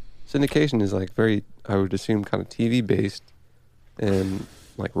 Syndication is like very, I would assume, kind of TV based and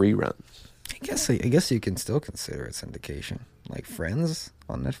like reruns. I guess you can still consider it syndication. Like Friends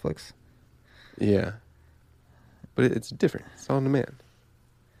on Netflix. Yeah. But it's different. It's on demand.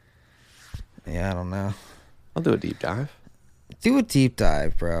 Yeah, I don't know. I'll do a deep dive. Do a deep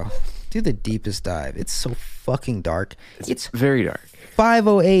dive, bro. Do the deepest dive. It's so fucking dark. It's very dark.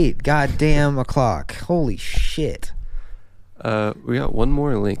 5:08 goddamn o'clock. Holy shit. We got one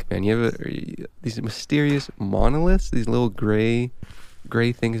more link, man. You have these mysterious monoliths, these little gray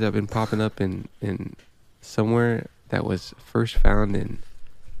things that have been popping up in somewhere that was first found in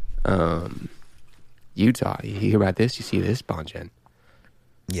Utah. You hear about this? You see this, Bonjen?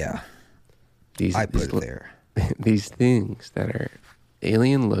 Yeah. These I put it there. these things that are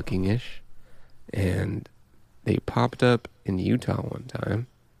alien looking ish, and they popped up in Utah one time,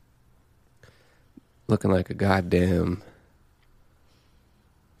 looking like a goddamn.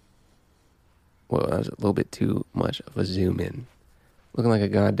 Well, that was a little bit too much of a zoom in. Looking like a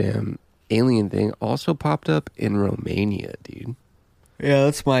goddamn alien thing also popped up in Romania, dude. Yeah,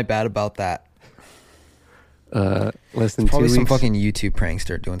 that's my bad about that. Less than 2 Probably weeks some fucking YouTube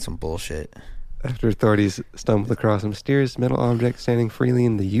prankster doing some bullshit. after authorities stumbled across a mysterious metal object standing freely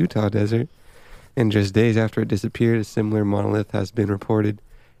in the Utah desert, and just days after it disappeared, a similar monolith has been reported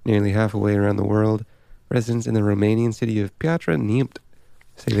nearly halfway around the world. Residents in the Romanian city of Piatra Neamt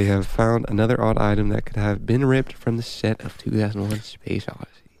say they have found another odd item that could have been ripped from the set of 2001 Space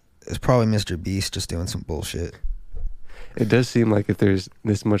Odyssey. It's probably Mr. Beast just doing some bullshit. It does seem like if there's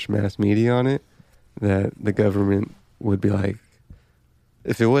this much mass media on it, that the government would be like,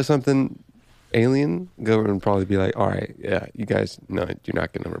 if it was something alien, government would probably be like, all right, yeah, you guys, no, you're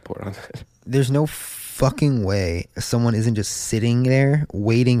not going to report on that. There's no fucking way someone isn't just sitting there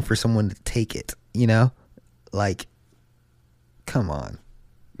waiting for someone to take it, you know? Like, come on.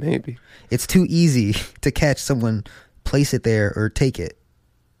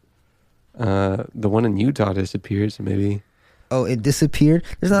 The one in Utah disappeared, so maybe. Oh, it disappeared?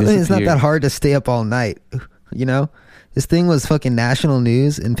 It's not that Disappeared. hard to stay up all night. You know? This thing was fucking national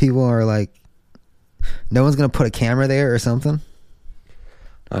news, and people are like, no one's going to put a camera there or something?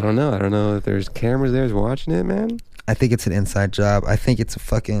 I don't know. I don't know if there's cameras there watching it, man. I think it's an inside job. I think it's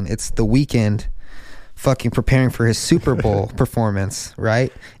it's the weekend fucking preparing for his Super Bowl performance, right?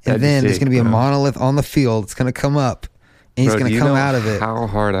 And That'd be then there's sick, going to be a bro. monolith on the field. It's going to come up, and he's Bro, going do to you come know out of it. How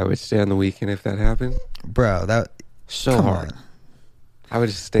hard I would stay on the weekend if that happened? Bro, that So come hard. on. I would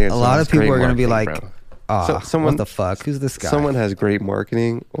just stay. A lot of people are going to be like, So- what the fuck? Who's this guy? someone has great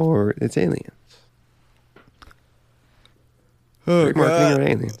marketing, or it's aliens. Great marketing or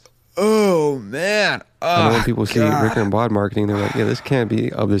aliens. Oh, man. I know when people see Ricker and Bod marketing, they're like, yeah, this can't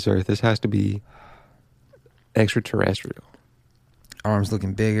be of this earth. This has to be extraterrestrial. Arms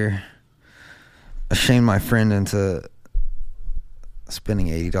looking bigger. I shamed my friend into spending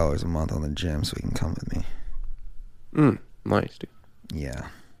 $80 a month on the gym so he can come with me. Nice, dude. Yeah.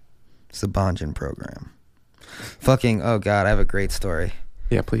 It's the Bonjin program. Fucking, oh God, I have a great story.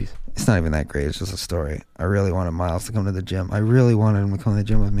 Yeah, please. It's not even that great. It's just a story. I really wanted Miles to come to the gym. I really wanted him to come to the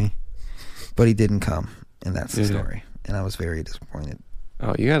gym with me. But he didn't come. And that's the Yeah. story. And I was very disappointed.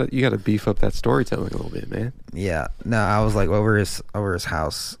 Oh, you gotta beef up that storytelling a little bit, man. Yeah. No, I was like over his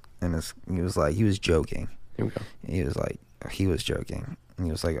house, and he was joking. Here we go. He was joking. And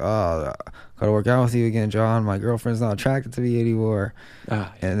he was like, oh, gotta work out with you again, John. My girlfriend's not attracted to me anymore.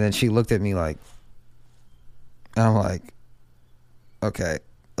 Ah, And then she looked at me like, and I'm like, okay,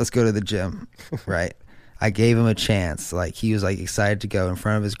 let's go to the gym, right? I gave him a chance. Like, he was like excited to go in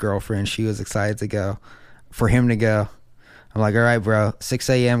front of his girlfriend. She was excited to go, for him to go. I'm like, all right, bro, 6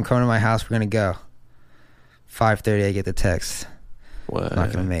 a.m., come to my house, we're going to go. 5:30, I get the text. what?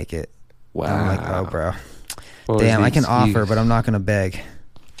 Not going to make it. Wow. I'm like, oh, bro. What was Damn, the I can offer, excuse? but I'm not going to beg.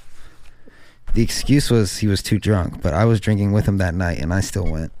 The excuse was he was too drunk, but I was drinking with him that night, and I still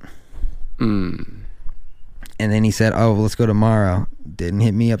went. Mm. And then he said, oh, well, let's go tomorrow. Didn't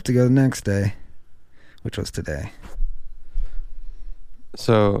hit me up to go the next day, which was today.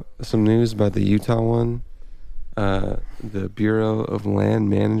 So, some news about the Utah one. The Bureau of Land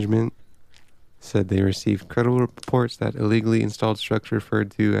Management said they received credible reports that illegally installed structure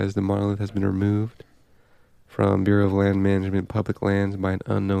referred to as the monolith has been removed from Bureau of Land Management public lands by an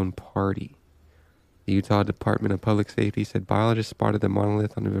unknown party. The Utah Department of Public Safety said biologists spotted the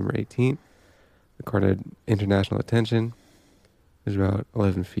monolith on November 18th, accorded international attention. It was about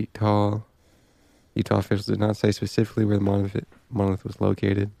 11 feet tall. Utah officials did not say specifically where the monolith was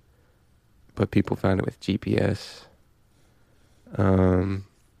located, but people found it with GPS.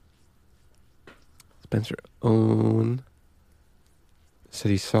 Spencer Owen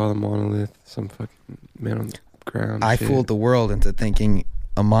said he saw the monolith. Some fucking man on the ground. I shit. fooled the world into thinking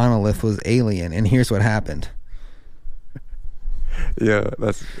a monolith was alien, and here's what happened. Yeah,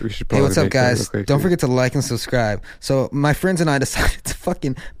 we should Hey, probably what's up, make that real guys? quick, Don't too. forget to like and subscribe. So my friends and I decided to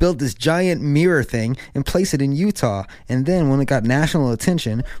fucking build this giant mirror thing and place it in Utah. And then when it got national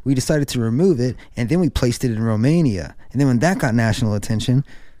attention, we decided to remove it, and then we placed it in Romania. And then when that got national attention,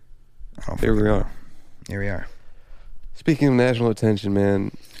 Here we are. here we are. Speaking of national attention,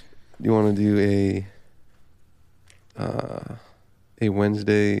 man, you want to do a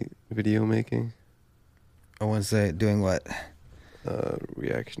Wednesday video making? I want to say doing what?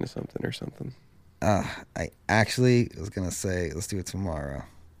 Reaction to something or something. I actually was going to say, let's do it tomorrow.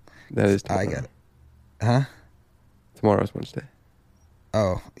 That is I tomorrow. got it. Huh? Tomorrow's Wednesday.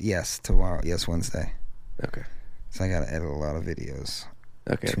 Oh, yes, tomorrow. Yes, Wednesday. Okay. So I got to edit a lot of videos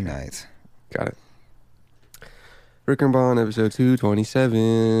Okay. tonight. Got it. Rick and Bond, episode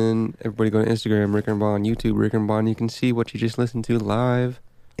 227. Everybody go to Instagram, Rick and Bond, YouTube, Rick and Bond. You can see what you just listened to live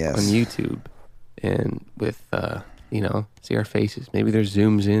Yes. on YouTube. And with, see our faces. Maybe there's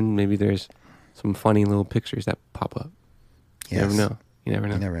zooms in. Maybe there's some funny little pictures that pop up. You Yes. never know. You never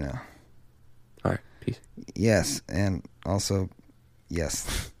know. You never know. All right. Peace. Yes, and also,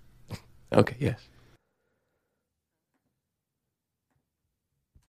 yes. Okay. Yes.